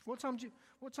 What time do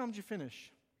you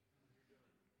finish?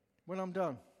 When I'm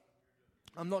done.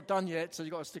 I'm not done yet, so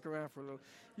you've got to stick around for a little.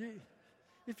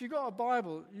 If you've got a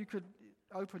Bible, you could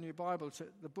open your Bible to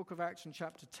the book of Acts in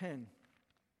chapter 10.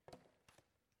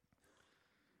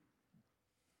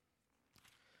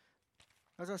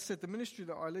 As I said, the ministry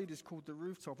that I lead is called The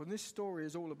Rooftop, and this story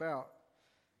is all about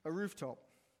a rooftop.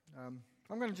 I'm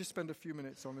going to just spend a few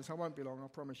minutes on this. I won't be long, I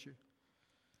promise you.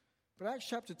 But Acts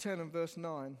chapter 10 and verse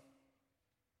 9,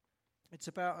 it's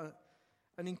about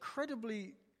an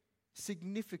incredibly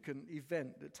significant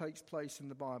event that takes place in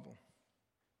the Bible.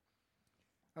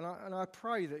 And I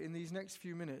pray that in these next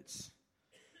few minutes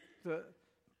that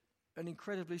an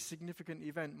incredibly significant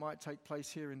event might take place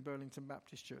here in Burlington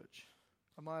Baptist Church.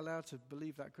 Am I allowed to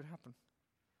believe that could happen?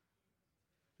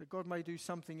 That God may do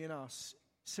something in us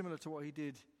similar to what he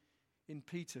did in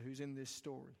Peter, who's in this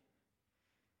story.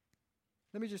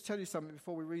 Let me just tell you something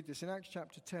before we read this. In Acts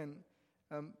chapter 10,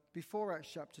 before Acts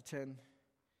chapter 10,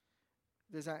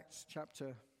 there's Acts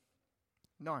chapter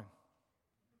 9.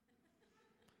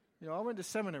 You know, I went to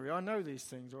seminary. I know these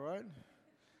things, all right?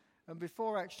 And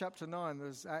before Acts chapter 9,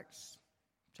 there's Acts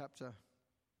chapter...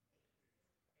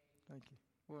 Thank you.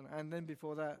 Well, and then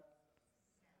before that,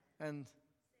 and...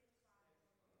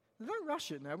 Don't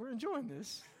rush it now. We're enjoying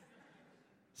this.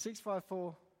 6, 5,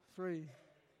 4, 3,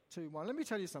 2, 1. Let me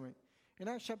tell you something. In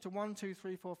Acts chapter 1, 2,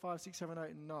 3, 4, 5, 6, 7, 8,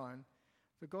 and 9,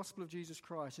 the gospel of Jesus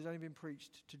Christ has only been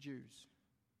preached to Jews.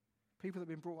 People that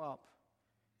have been brought up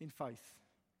in faith.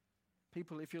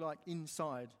 People, if you like,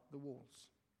 inside the walls.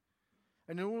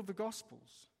 And in all of the gospels,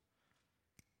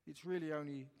 it's really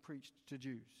only preached to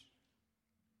Jews.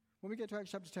 When we get to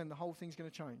Acts chapter 10, the whole thing's going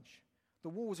to change. The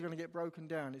walls are going to get broken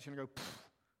down. It's going to go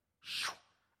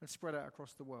and spread out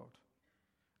across the world.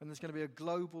 And there's going to be a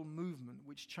global movement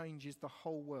which changes the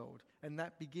whole world. And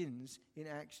that begins in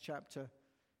Acts chapter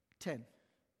 10.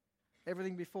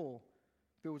 Everything before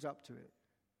builds up to it.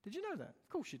 Did you know that? Of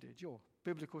course you did. You're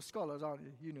biblical scholars, aren't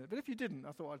you? You knew it. But if you didn't,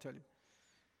 I thought I'd tell you.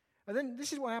 And then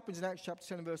this is what happens in Acts chapter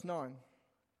 10 and verse 9.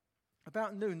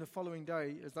 About noon the following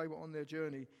day, as they were on their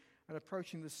journey and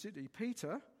approaching the city,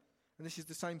 Peter, and this is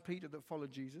the same Peter that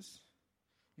followed Jesus.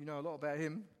 You know a lot about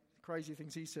him, crazy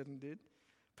things he said and did.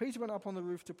 Peter went up on the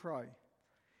roof to pray.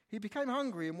 He became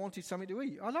hungry and wanted something to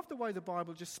eat. I love the way the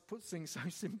Bible just puts things so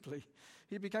simply.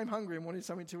 He became hungry and wanted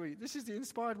something to eat. This is the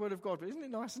inspired word of God, but isn't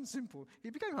it nice and simple? He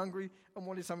became hungry and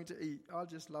wanted something to eat. I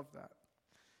just love that.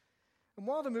 And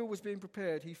while the meal was being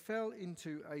prepared, he fell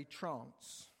into a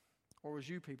trance, or as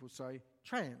you people say,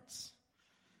 trance.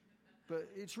 But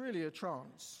it's really a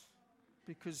trance.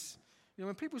 Because, you know,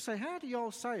 when people say, how do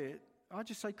y'all say it? I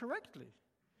just say correctly.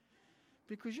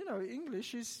 Because, you know,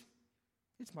 English is...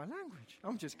 it's my language.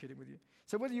 I'm just kidding with you.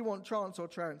 So whether you want trance or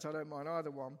trance, I don't mind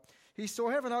either one. He saw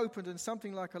heaven opened and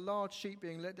something like a large sheet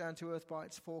being let down to earth by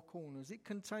its four corners. It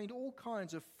contained all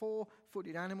kinds of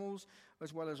four-footed animals,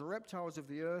 as well as reptiles of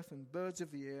the earth and birds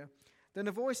of the air. Then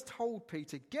a voice told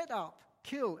Peter, "Get up,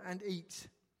 kill and eat."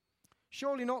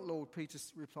 "Surely not, Lord," Peter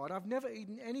replied. "I've never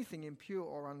eaten anything impure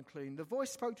or unclean." The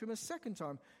voice spoke to him a second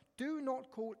time. "Do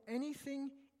not call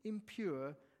anything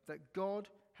impure that God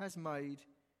has made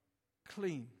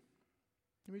clean."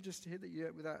 Let me just hit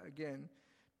you with that again.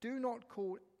 Do not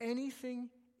call anything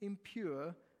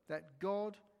impure that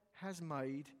God has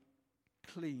made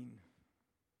clean.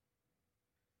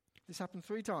 This happened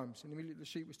 3 times, and immediately the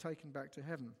sheep was taken back to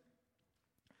heaven.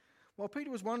 While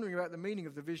Peter was wondering about the meaning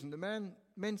of the vision, the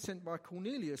men sent by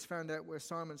Cornelius found out where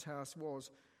Simon's house was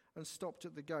and stopped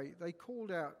at the gate. They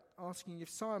called out, asking if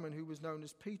Simon, who was known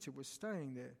as Peter, was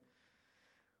staying there.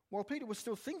 While Peter was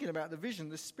still thinking about the vision,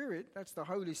 the Spirit, that's the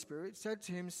Holy Spirit, said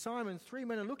to him, "Simon, 3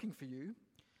 men are looking for you.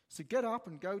 So get up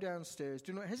and go downstairs.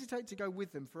 Do not hesitate to go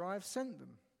with them, for I have sent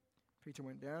them." Peter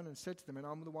went down and said to them, "And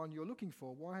I'm the one you're looking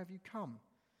for. Why have you come?"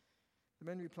 The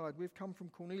men replied, "We've come from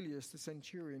Cornelius the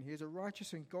centurion. He is a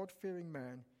righteous and God-fearing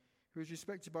man who is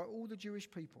respected by all the Jewish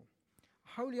people. A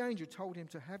holy angel told him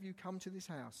to have you come to his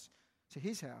house, so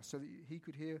that he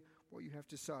could hear what you have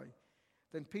to say."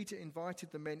 Then Peter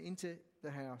invited the men into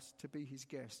the house to be his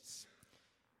guests.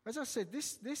 As I said,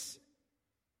 this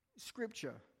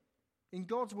scripture in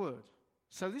God's word,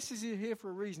 so this is here for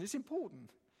a reason. It's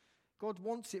important. God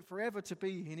wants it forever to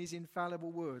be in his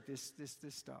infallible word, this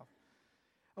stuff.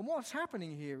 And what's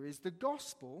happening here is the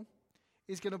gospel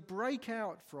is going to break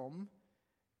out from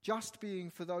just being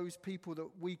for those people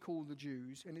that we call the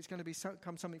Jews, and it's going to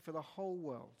become something for the whole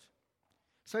world.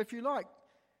 So if you like,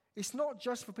 it's not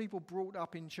just for people brought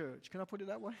up in church. Can I put it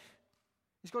that way?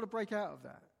 It's got to break out of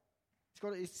that.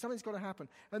 Something's got to happen.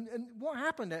 And what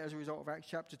happened as a result of Acts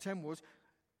chapter 10 was,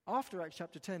 after Acts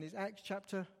chapter 10 is Acts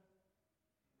chapter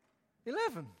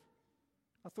 11.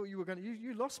 I thought you were going to,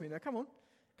 you lost me now. Come on,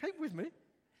 keep with me.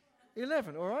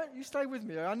 11, all right? You stay with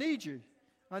me. I need you.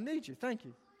 Thank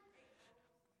you.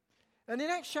 And in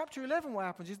Acts chapter 11, what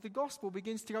happens is the gospel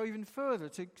begins to go even further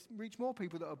to reach more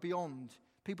people that are beyond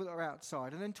people that are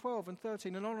outside. And then 12 and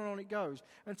 13 and on it goes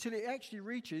until it actually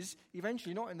reaches,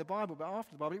 eventually not in the Bible but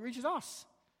after the Bible, it reaches us.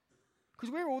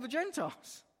 Because we're all the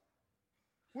Gentiles.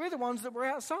 We're the ones that were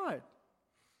outside.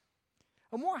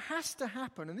 And what has to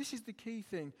happen, and this is the key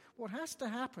thing, what has to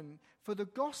happen for the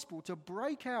gospel to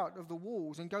break out of the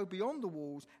walls and go beyond the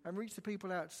walls and reach the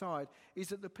people outside is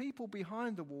that the people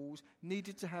behind the walls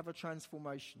needed to have a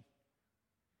transformation.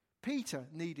 Peter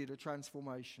needed a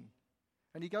transformation.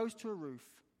 And he goes to a roof.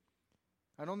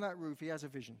 And on that roof he has a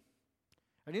vision.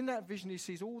 And in that vision he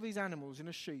sees all these animals in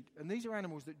a sheet. And these are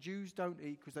animals that Jews don't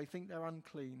eat because they think they're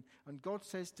unclean. And God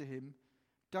says to him,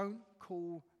 don't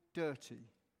call dirty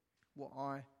what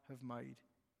I have made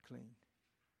clean.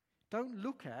 Don't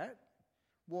look at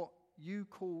what you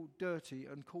call dirty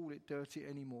and call it dirty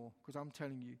anymore, because I'm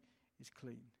telling you it's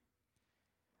clean.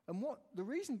 And the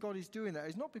reason God is doing that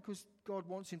is not because God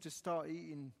wants him to start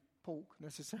eating pork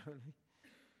necessarily,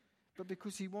 but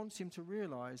because he wants him to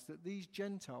realize that these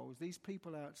Gentiles, these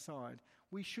people outside,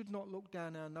 we should not look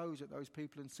down our nose at those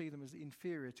people and see them as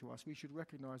inferior to us. We should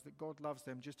recognize that God loves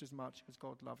them just as much as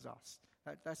God loves us.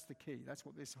 That's the key. That's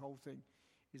what this whole thing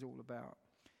is all about.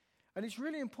 And it's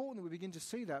really important that we begin to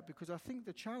see that, because I think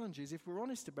the challenge is, if we're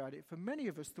honest about it, for many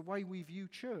of us, the way we view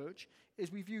church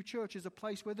is we view church as a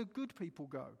place where the good people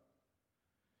go.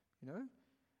 You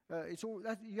know? It's all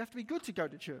that, you have to be good to go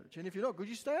to church, and if you're not good,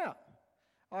 you stay out.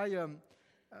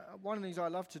 One of the things I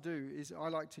love to do is I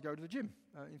like to go to the gym.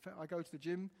 In fact, I go to the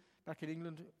gym back in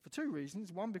England for two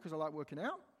reasons. One, because I like working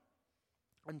out.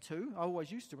 And two, I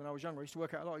always used to when I was younger. I used to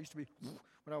work out a lot. I used to be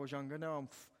when I was younger. Now I'm,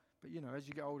 but you know, as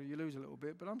you get older, you lose a little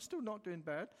bit. But I'm still not doing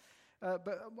bad.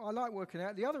 But I like working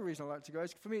out. The other reason I like to go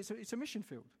is, for me, it's a mission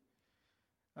field.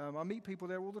 I meet people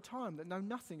there all the time that know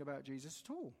nothing about Jesus at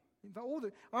all. In fact,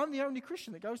 I'm the only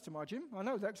Christian that goes to my gym. I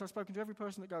know that because I've spoken to every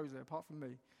person that goes there, apart from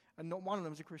me. And not one of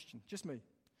them is a Christian, just me.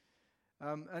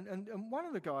 And one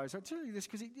of the guys, I'll tell you this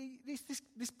because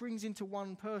this brings into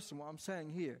one person what I'm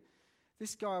saying here.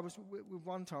 This guy I was with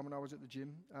one time when I was at the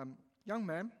gym, young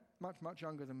man, much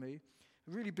younger than me,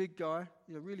 a really big guy,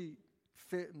 really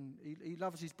fit, and he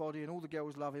loves his body, and all the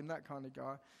girls love him, that kind of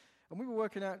guy. And we were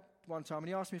working out one time, and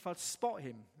he asked me if I'd spot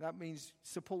him. That means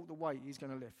support the weight he's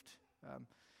going to lift.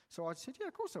 So I said, yeah,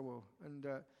 of course I will. And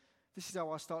this is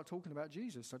how I start talking about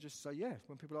Jesus. I just say, yeah,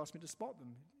 when people ask me to spot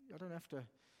them. I don't have to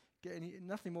get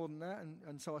nothing more than that.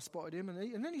 And so I spotted him,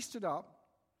 and then he stood up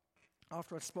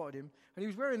after I spotted him, and he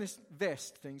was wearing this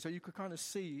vest thing, so you could kind of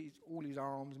see all his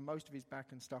arms and most of his back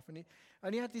and stuff.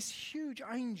 And he had this huge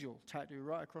angel tattoo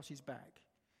right across his back.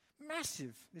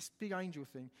 Massive, this big angel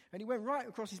thing. And he went right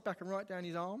across his back and right down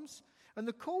his arms. And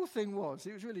the cool thing was,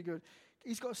 it was really good,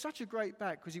 he's got such a great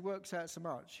back because he works out so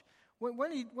much.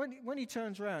 When he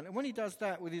turns around, and when he does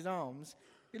that with his arms,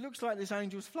 it looks like this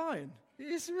angel's flying.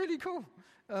 It's really cool.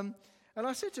 And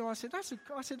I said to him, I said,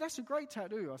 that's a great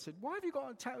tattoo. I said, why have you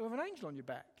got a tattoo of an angel on your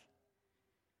back?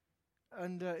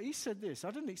 And he said this.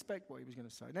 I didn't expect what he was going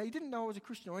to say. Now, he didn't know I was a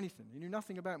Christian or anything. He knew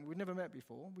nothing about me. We'd never met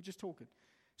before. We're just talking.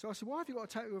 So I said, why have you got a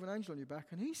tattoo of an angel on your back?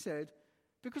 And he said,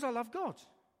 because I love God.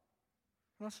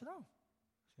 And I said, oh,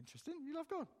 that's interesting. You love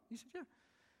God? He said, yeah.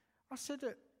 I said,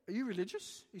 are you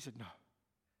religious? He said, no.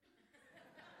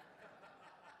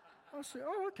 I said,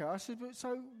 oh, okay. I said, but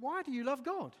so why do you love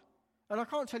God? And I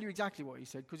can't tell you exactly what he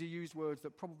said because he used words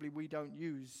that probably we don't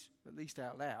use, at least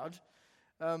out loud.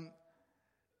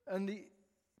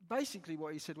 Basically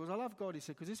what he said was, I love God, he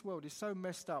said, because this world is so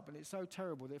messed up and it's so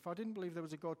terrible that if I didn't believe there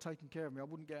was a God taking care of me, I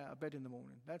wouldn't get out of bed in the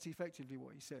morning. That's effectively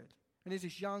what he said. And he's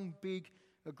this young, big,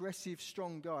 aggressive,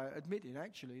 strong guy admitting,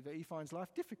 actually, that he finds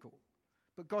life difficult.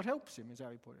 But God helps him, is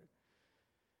how he put it.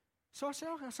 So I said,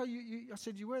 okay, so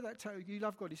you wear that tattoo, you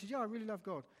love God? He said, yeah, I really love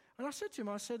God. And I said to him,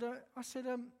 I said,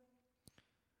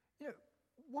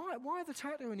 why the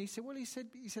tattoo? And he said, well, he said,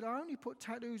 I only put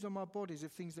tattoos on my bodies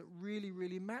of things that really,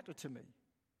 really matter to me.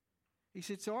 He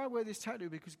said, so I wear this tattoo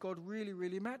because God really,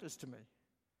 really matters to me.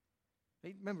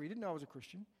 Remember, he didn't know I was a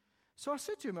Christian. So I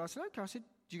said to him, I said, okay, do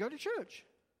you go to church?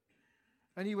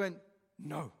 And he went,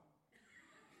 no.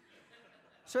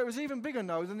 So it was even bigger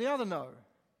no than the other no.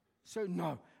 So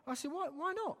no. I said,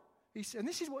 why not? And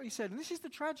this is what he said, and this is the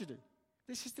tragedy.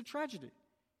 This is the tragedy.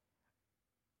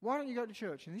 Why don't you go to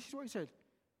church? And this is what he said.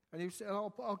 And he said,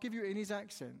 I'll give you it in his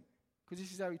accent, because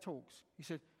this is how he talks. He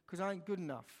said, because I ain't good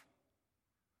enough.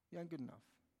 You ain't good enough.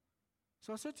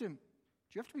 So I said to him, do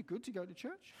you have to be good to go to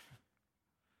church?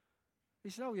 He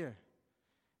said, oh, yeah.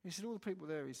 He said, all the people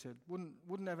there, he said,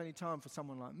 wouldn't have any time for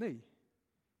someone like me.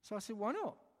 So I said, why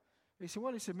not? He said,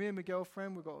 well, he said, me and my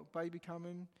girlfriend, we've got a baby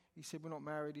coming. He said, we're not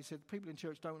married. He said, people in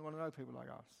church don't want to know people like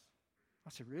us. I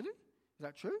said, really? Is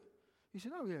that true? He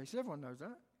said, oh, yeah. He said, everyone knows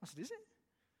that. I said, is it?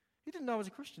 He didn't know I was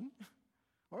a Christian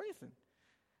or anything.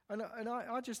 And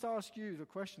I just ask you the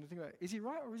question to think about, is he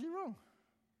right or is he wrong?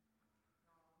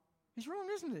 He's wrong,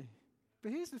 isn't he?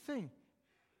 But here's the thing.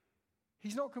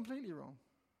 He's not completely wrong.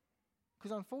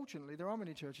 Because unfortunately, there are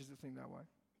many churches that think that way.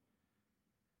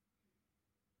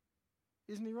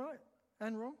 Isn't he right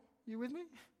and wrong? You with me?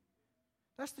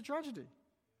 That's the tragedy.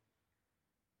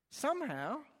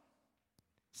 Somehow,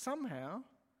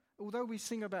 although we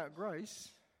sing about grace,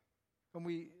 and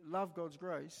we love God's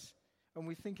grace, and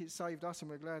we think it saved us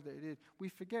and we're glad that it did, we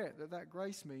forget that that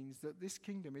grace means that this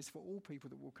kingdom is for all people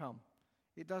that will come.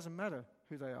 It doesn't matter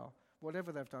who they are,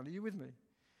 whatever they've done. Are you with me? I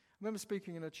remember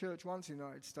speaking in a church once in the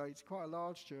United States, quite a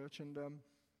large church, and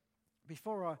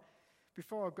before I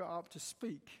got up to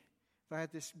speak, they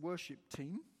had this worship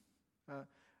team,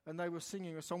 and they were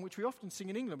singing a song which we often sing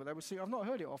in England, but they were singing, I've not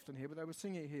heard it often here, but they were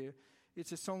singing it here.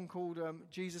 It's a song called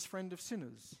Jesus, Friend of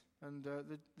Sinners. And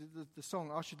the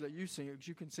song, I should let you sing it because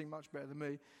you can sing much better than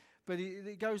me. But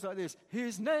it goes like this.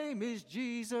 His name is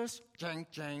Jesus, jang,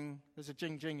 jang. There's a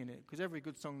jing, jing in it because every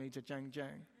good song needs a jang,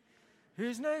 jang.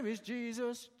 His name is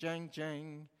Jesus, jang,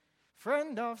 jang.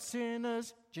 Friend of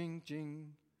sinners, jing,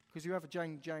 jing. Because you have a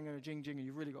jang, jang and a jing, jing and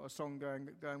you've really got a song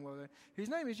going well there. His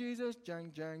name is Jesus,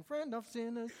 jang, jang. Friend of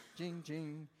sinners, jing,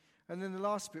 jing. And then the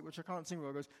last bit, which I can't sing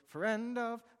well, goes, friend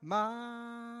of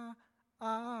mine.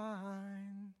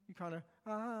 You kind of,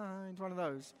 into one of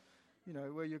those,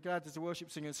 where you're glad there's a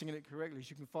worship singer singing it correctly so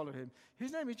you can follow him.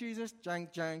 His name is Jesus, jang,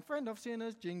 jang, friend of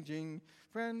sinners, jing, jing,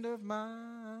 friend of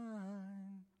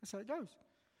mine. That's how it goes.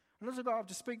 And as I got up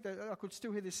to speak, I could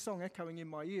still hear this song echoing in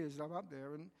my ears as I'm up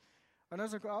there. And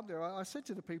as I got up there, I said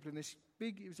to the people in this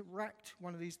big, it was a racked,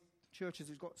 one of these churches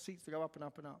that's got seats to go up and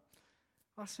up and up.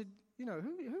 I said,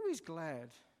 who is glad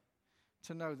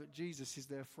to know that Jesus is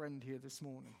their friend here this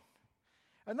morning?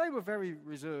 And they were very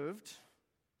reserved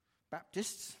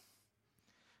Baptists.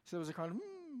 So there was a kind of,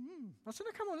 I said,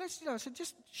 come on, I said,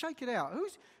 just shake it out.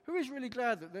 Who is really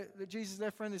glad that Jesus is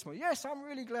their friend this morning? Yes, I'm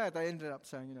really glad, they ended up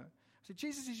saying, I said,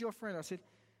 Jesus is your friend. I said,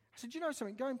 you know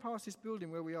something, going past this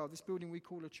building where we are, this building we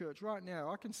call a church, right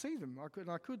now, I can see them. I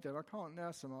could then. I can't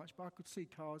now so much, but I could see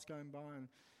cars going by and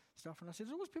stuff. And I said,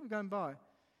 there's always people going by.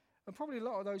 And probably a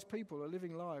lot of those people are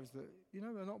living lives that,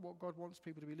 are not what God wants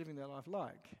people to be living their life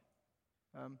like.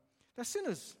 They're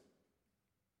sinners.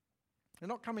 They're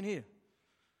not coming here.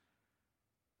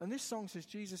 And this song says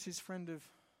Jesus is friend of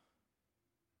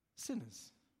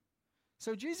sinners.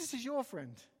 So Jesus is your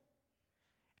friend.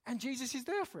 And Jesus is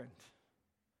their friend.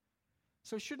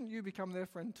 So shouldn't you become their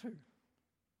friend too?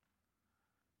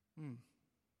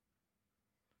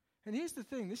 And here's the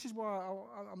thing. This is why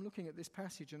I'm looking at this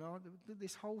passage and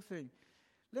this whole thing.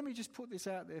 Let me just put this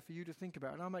out there for you to think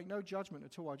about. And I'll make no judgment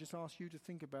at all. I just ask you to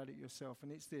think about it yourself.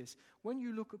 And it's this. When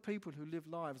you look at people who live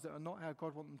lives that are not how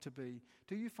God wants them to be,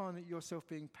 do you find that yourself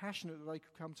being passionate that they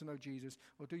could come to know Jesus?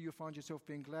 Or do you find yourself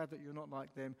being glad that you're not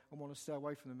like them and want to stay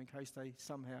away from them in case they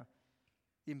somehow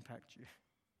impact you?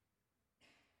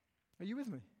 Are you with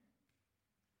me?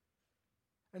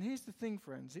 And here's the thing,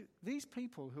 friends. These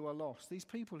people who are lost, these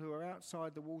people who are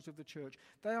outside the walls of the church,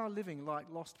 they are living like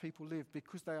lost people live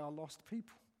because they are lost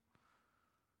people.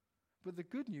 But the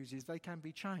good news is they can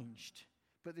be changed.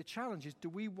 But the challenge is, do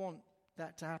we want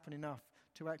that to happen enough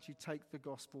to actually take the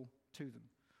gospel to them?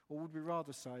 Or would we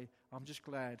rather say, I'm just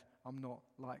glad I'm not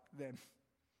like them?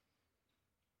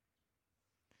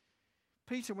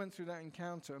 Peter went through that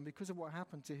encounter, and because of what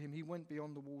happened to him, he went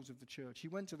beyond the walls of the church. He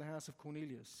went to the house of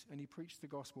Cornelius, and he preached the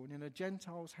gospel. And in a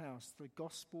Gentile's house, the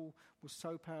gospel was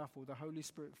so powerful, the Holy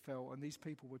Spirit fell, and these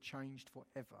people were changed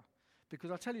forever. Because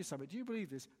I tell you something, do you believe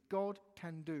this? God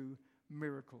can do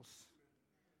miracles.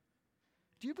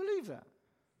 Do you believe that?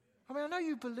 I mean, I know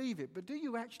you believe it, but do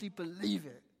you actually believe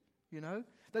it?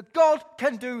 That God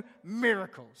can do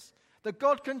miracles. That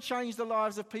God can change the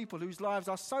lives of people whose lives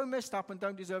are so messed up and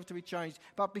don't deserve to be changed.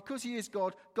 But because he is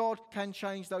God, God can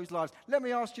change those lives. Let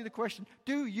me ask you the question,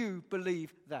 do you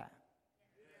believe that?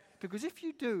 Because if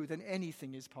you do, then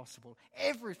anything is possible.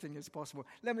 Everything is possible.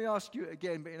 Let me ask you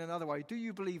again, but in another way. Do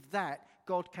you believe that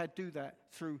God can do that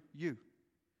through you?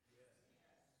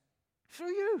 Through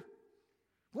you.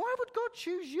 Why would God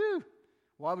choose you?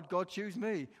 Why would God choose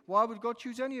me? Why would God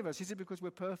choose any of us? Is it because we're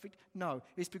perfect? No.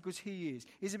 It's because he is.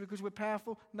 Is it because we're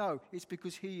powerful? No. It's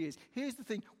because he is. Here's the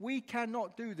thing. We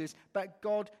cannot do this, but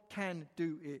God can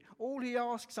do it. All he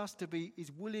asks us to be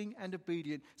is willing and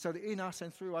obedient so that in us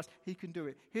and through us, he can do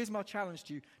it. Here's my challenge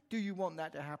to you. Do you want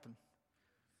that to happen?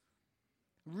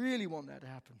 Really want that to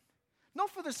happen?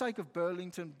 Not for the sake of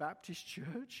Burlington Baptist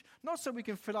Church. Not so we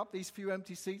can fill up these few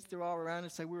empty seats there are around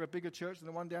and say we're a bigger church than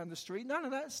the one down the street. None of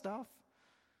that stuff.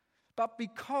 But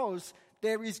because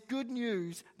There is good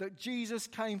news that Jesus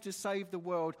came to save the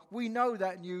world. We know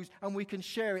that news and we can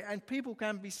share it, and people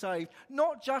can be saved,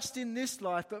 not just in this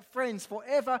life, but friends,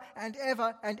 forever and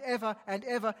ever and ever and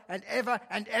ever and ever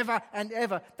and ever and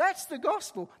ever. That's the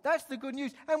gospel. That's the good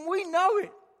news, and we know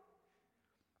it.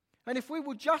 And if we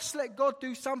will just let God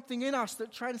do something in us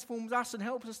that transforms us and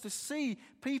helps us to see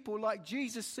people like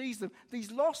Jesus sees them,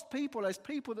 these lost people as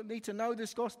people that need to know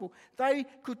this gospel, they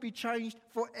could be changed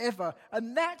forever.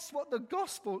 And that's what the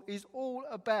gospel is all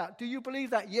about. Do you believe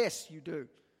that? Yes, you do.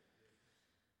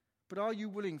 But are you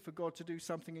willing for God to do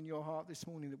something in your heart this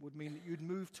morning that would mean that you'd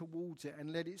move towards it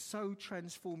and let it so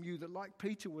transform you that, like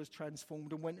Peter was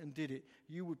transformed and went and did it,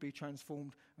 you would be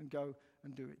transformed and go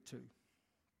and do it too?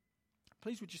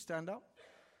 Please, would you stand up?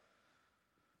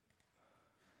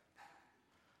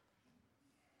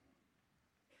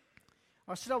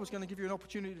 I said I was going to give you an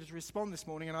opportunity to respond this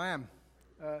morning, and I am.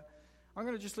 I'm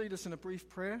going to just lead us in a brief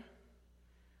prayer,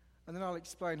 and then I'll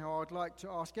explain how I'd like to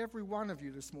ask every one of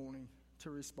you this morning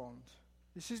to respond.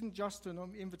 This isn't just an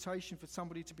invitation for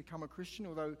somebody to become a Christian,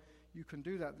 although you can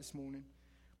do that this morning,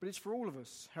 but it's for all of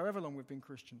us, however long we've been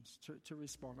Christians, to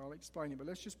respond. I'll explain it, but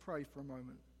let's just pray for a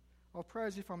moment. I'll pray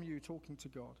as if I'm you talking to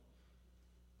God.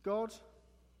 God,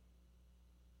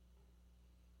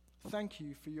 thank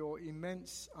you for your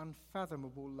immense,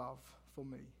 unfathomable love for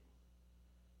me.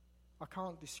 I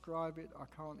can't describe it, I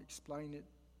can't explain it,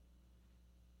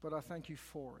 but I thank you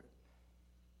for it.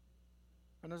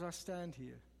 And as I stand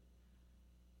here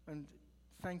and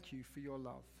thank you for your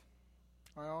love,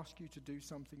 I ask you to do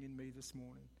something in me this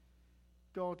morning.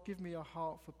 God, give me a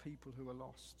heart for people who are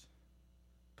lost.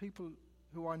 People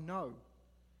who I know,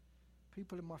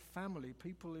 people in my family,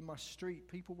 people in my street,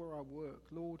 people where I work.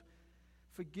 Lord,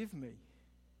 forgive me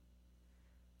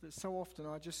that so often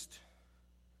I just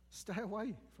stay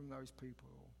away from those people,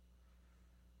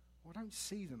 or I don't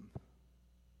see them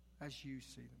as you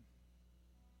see them.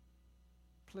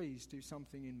 Please do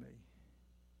something in me.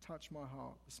 Touch my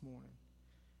heart this morning.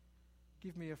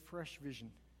 Give me a fresh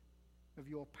vision of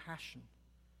your passion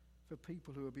for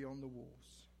people who are beyond the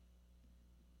walls.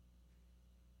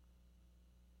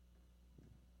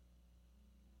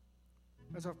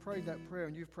 As I've prayed that prayer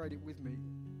and you've prayed it with me,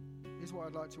 here's what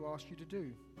I'd like to ask you to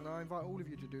do. And I invite all of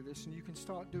you to do this, and you can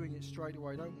start doing it straight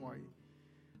away. Don't wait.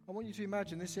 I want you to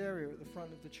imagine this area at the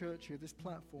front of the church here, this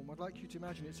platform. I'd like you to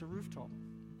imagine it's a rooftop.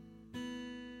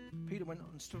 Peter went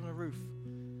and stood on a roof,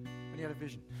 and he had a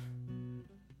vision.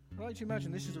 I'd like you to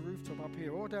imagine this is a rooftop up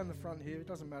here, or down the front here. It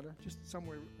doesn't matter, just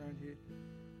somewhere around here.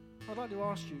 I'd like to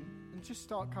ask you, and just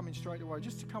start coming straight away,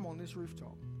 just to come on this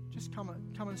rooftop. Just come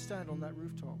and stand on that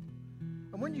rooftop.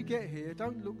 And when you get here,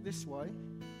 don't look this way,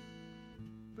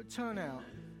 but turn out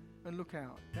and look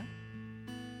out, yeah?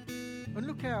 And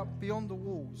look out beyond the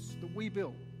walls that we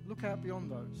built. Look out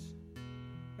beyond those.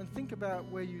 And think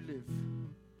about where you live.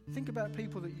 Think about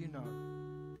people that you know.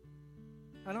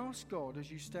 And ask God as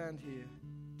you stand here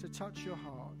to touch your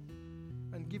heart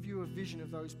and give you a vision of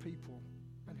those people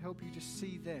and help you to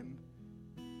see them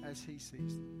as He sees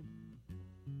them.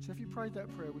 So if you prayed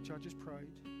that prayer, which I just prayed,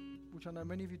 which I know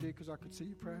many of you did because I could see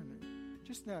you praying it,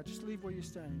 just now, just leave where you're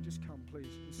standing. Just come,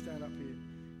 please, and stand up here.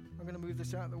 I'm going to move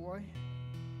this out of the way.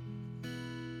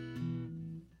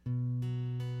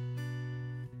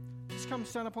 Just come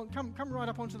stand up on, come right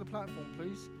up onto the platform,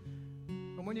 please.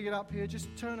 And when you get up here,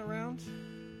 just turn around.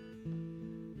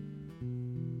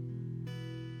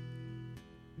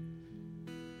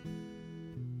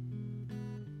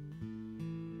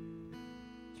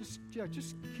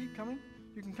 Just keep coming.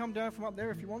 You can come down from up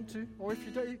there if you want to, or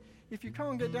if you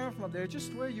can't get down from up there,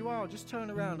 just where you are, just turn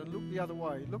around and look the other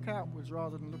way. Look outwards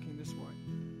rather than looking this way.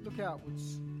 Look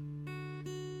outwards.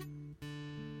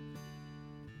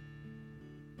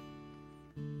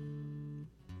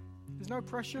 There's no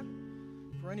pressure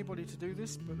for anybody to do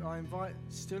this, but I invite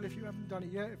still, if you haven't done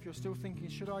it yet, if you're still thinking,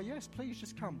 should I? Yes, please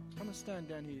just come and stand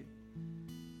down here.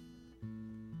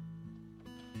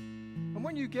 And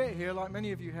when you get here, like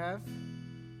many of you have,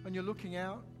 and you're looking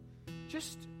out,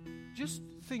 just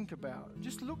think about,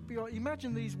 just look beyond.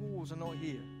 Imagine these walls are not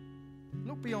here.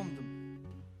 Look beyond them.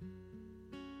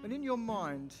 And in your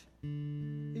mind,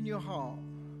 in your heart,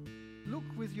 look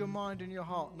with your mind and your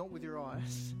heart, not with your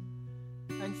eyes,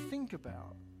 and think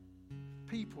about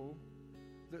people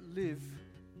that live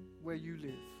where you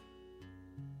live.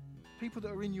 People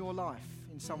that are in your life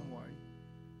in some way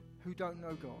who don't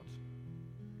know God.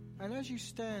 And as you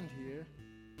stand here,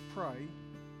 pray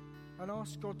and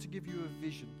ask God to give you a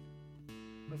vision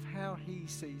of how He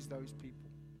sees those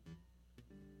people.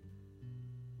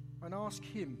 And ask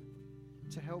Him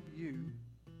to help you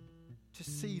to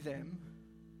see them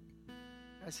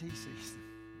as He sees them.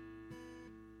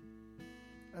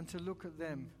 and to look at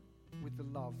them with the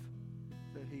love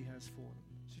that he has for them.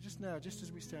 So just now, just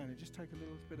as we stand here, just take a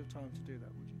little bit of time to do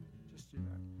that, would you? Just do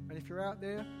that. And if you're out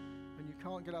there and you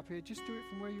can't get up here, just do it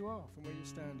from where you are, from where you're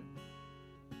standing.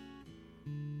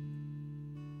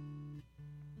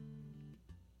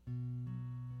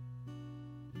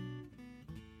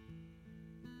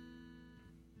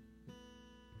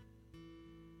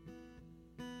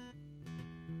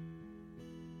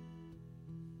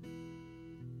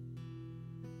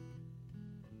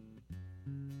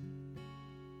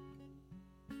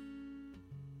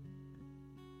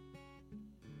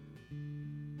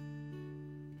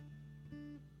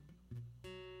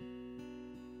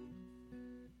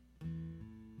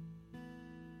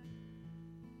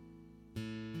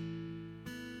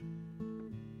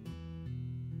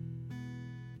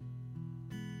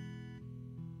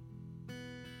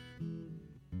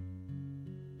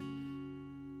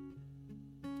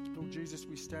 Jesus,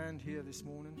 we stand here this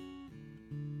morning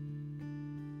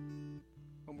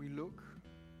and we look,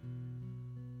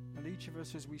 and each of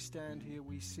us as we stand here,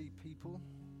 we see people,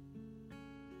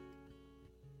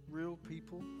 real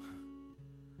people,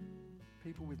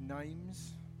 people with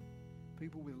names,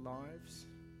 people with lives,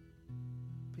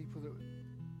 people that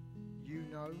you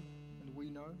know and we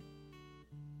know.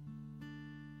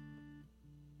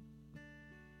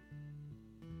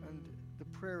 And the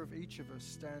prayer of each of us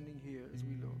standing here as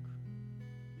we look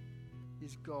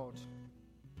is, God,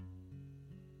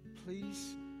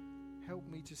 please help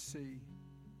me to see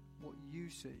what you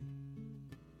see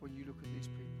when you look at these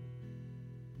people.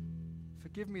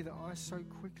 Forgive me that I so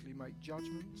quickly make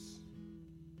judgments.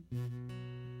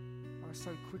 I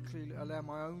so quickly allow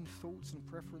my own thoughts and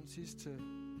preferences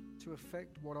to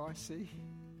affect what I see.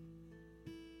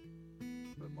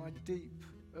 But my deep,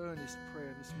 earnest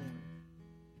prayer this morning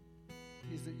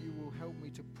is that you will help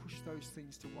me to push those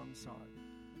things to one side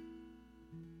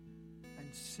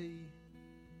and see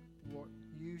what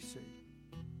you see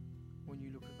when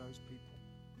you look at those people.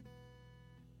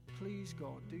 Please,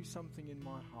 God, do something in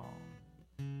my heart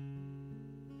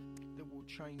that will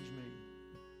change me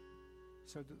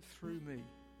so that through me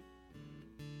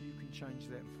you can change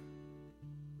them.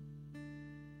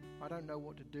 I don't know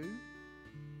what to do.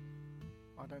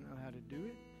 I don't know how to do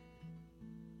it.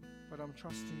 But I'm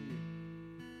trusting you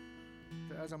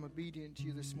that as I'm obedient to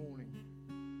you this morning,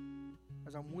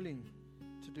 as I'm willing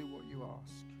to do what you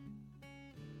ask,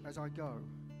 as I go,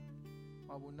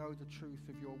 I will know the truth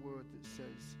of your word that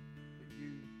says that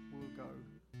you will go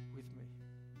with me.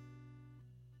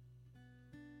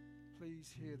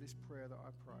 Please hear this prayer that I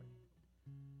pray,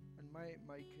 and may it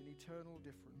make an eternal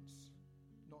difference,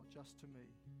 not just to me,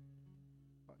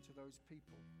 but to those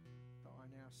people that I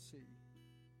now see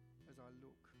as I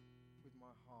look with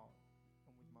my heart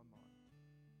and with my mind.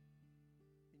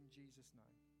 In Jesus'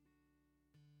 name.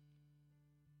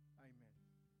 Amen.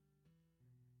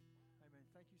 Amen.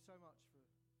 Thank you so much for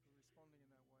responding in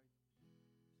that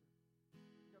way. So,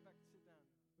 you can go back and sit down.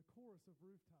 The chorus of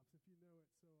Rooftops, if you know it.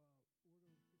 So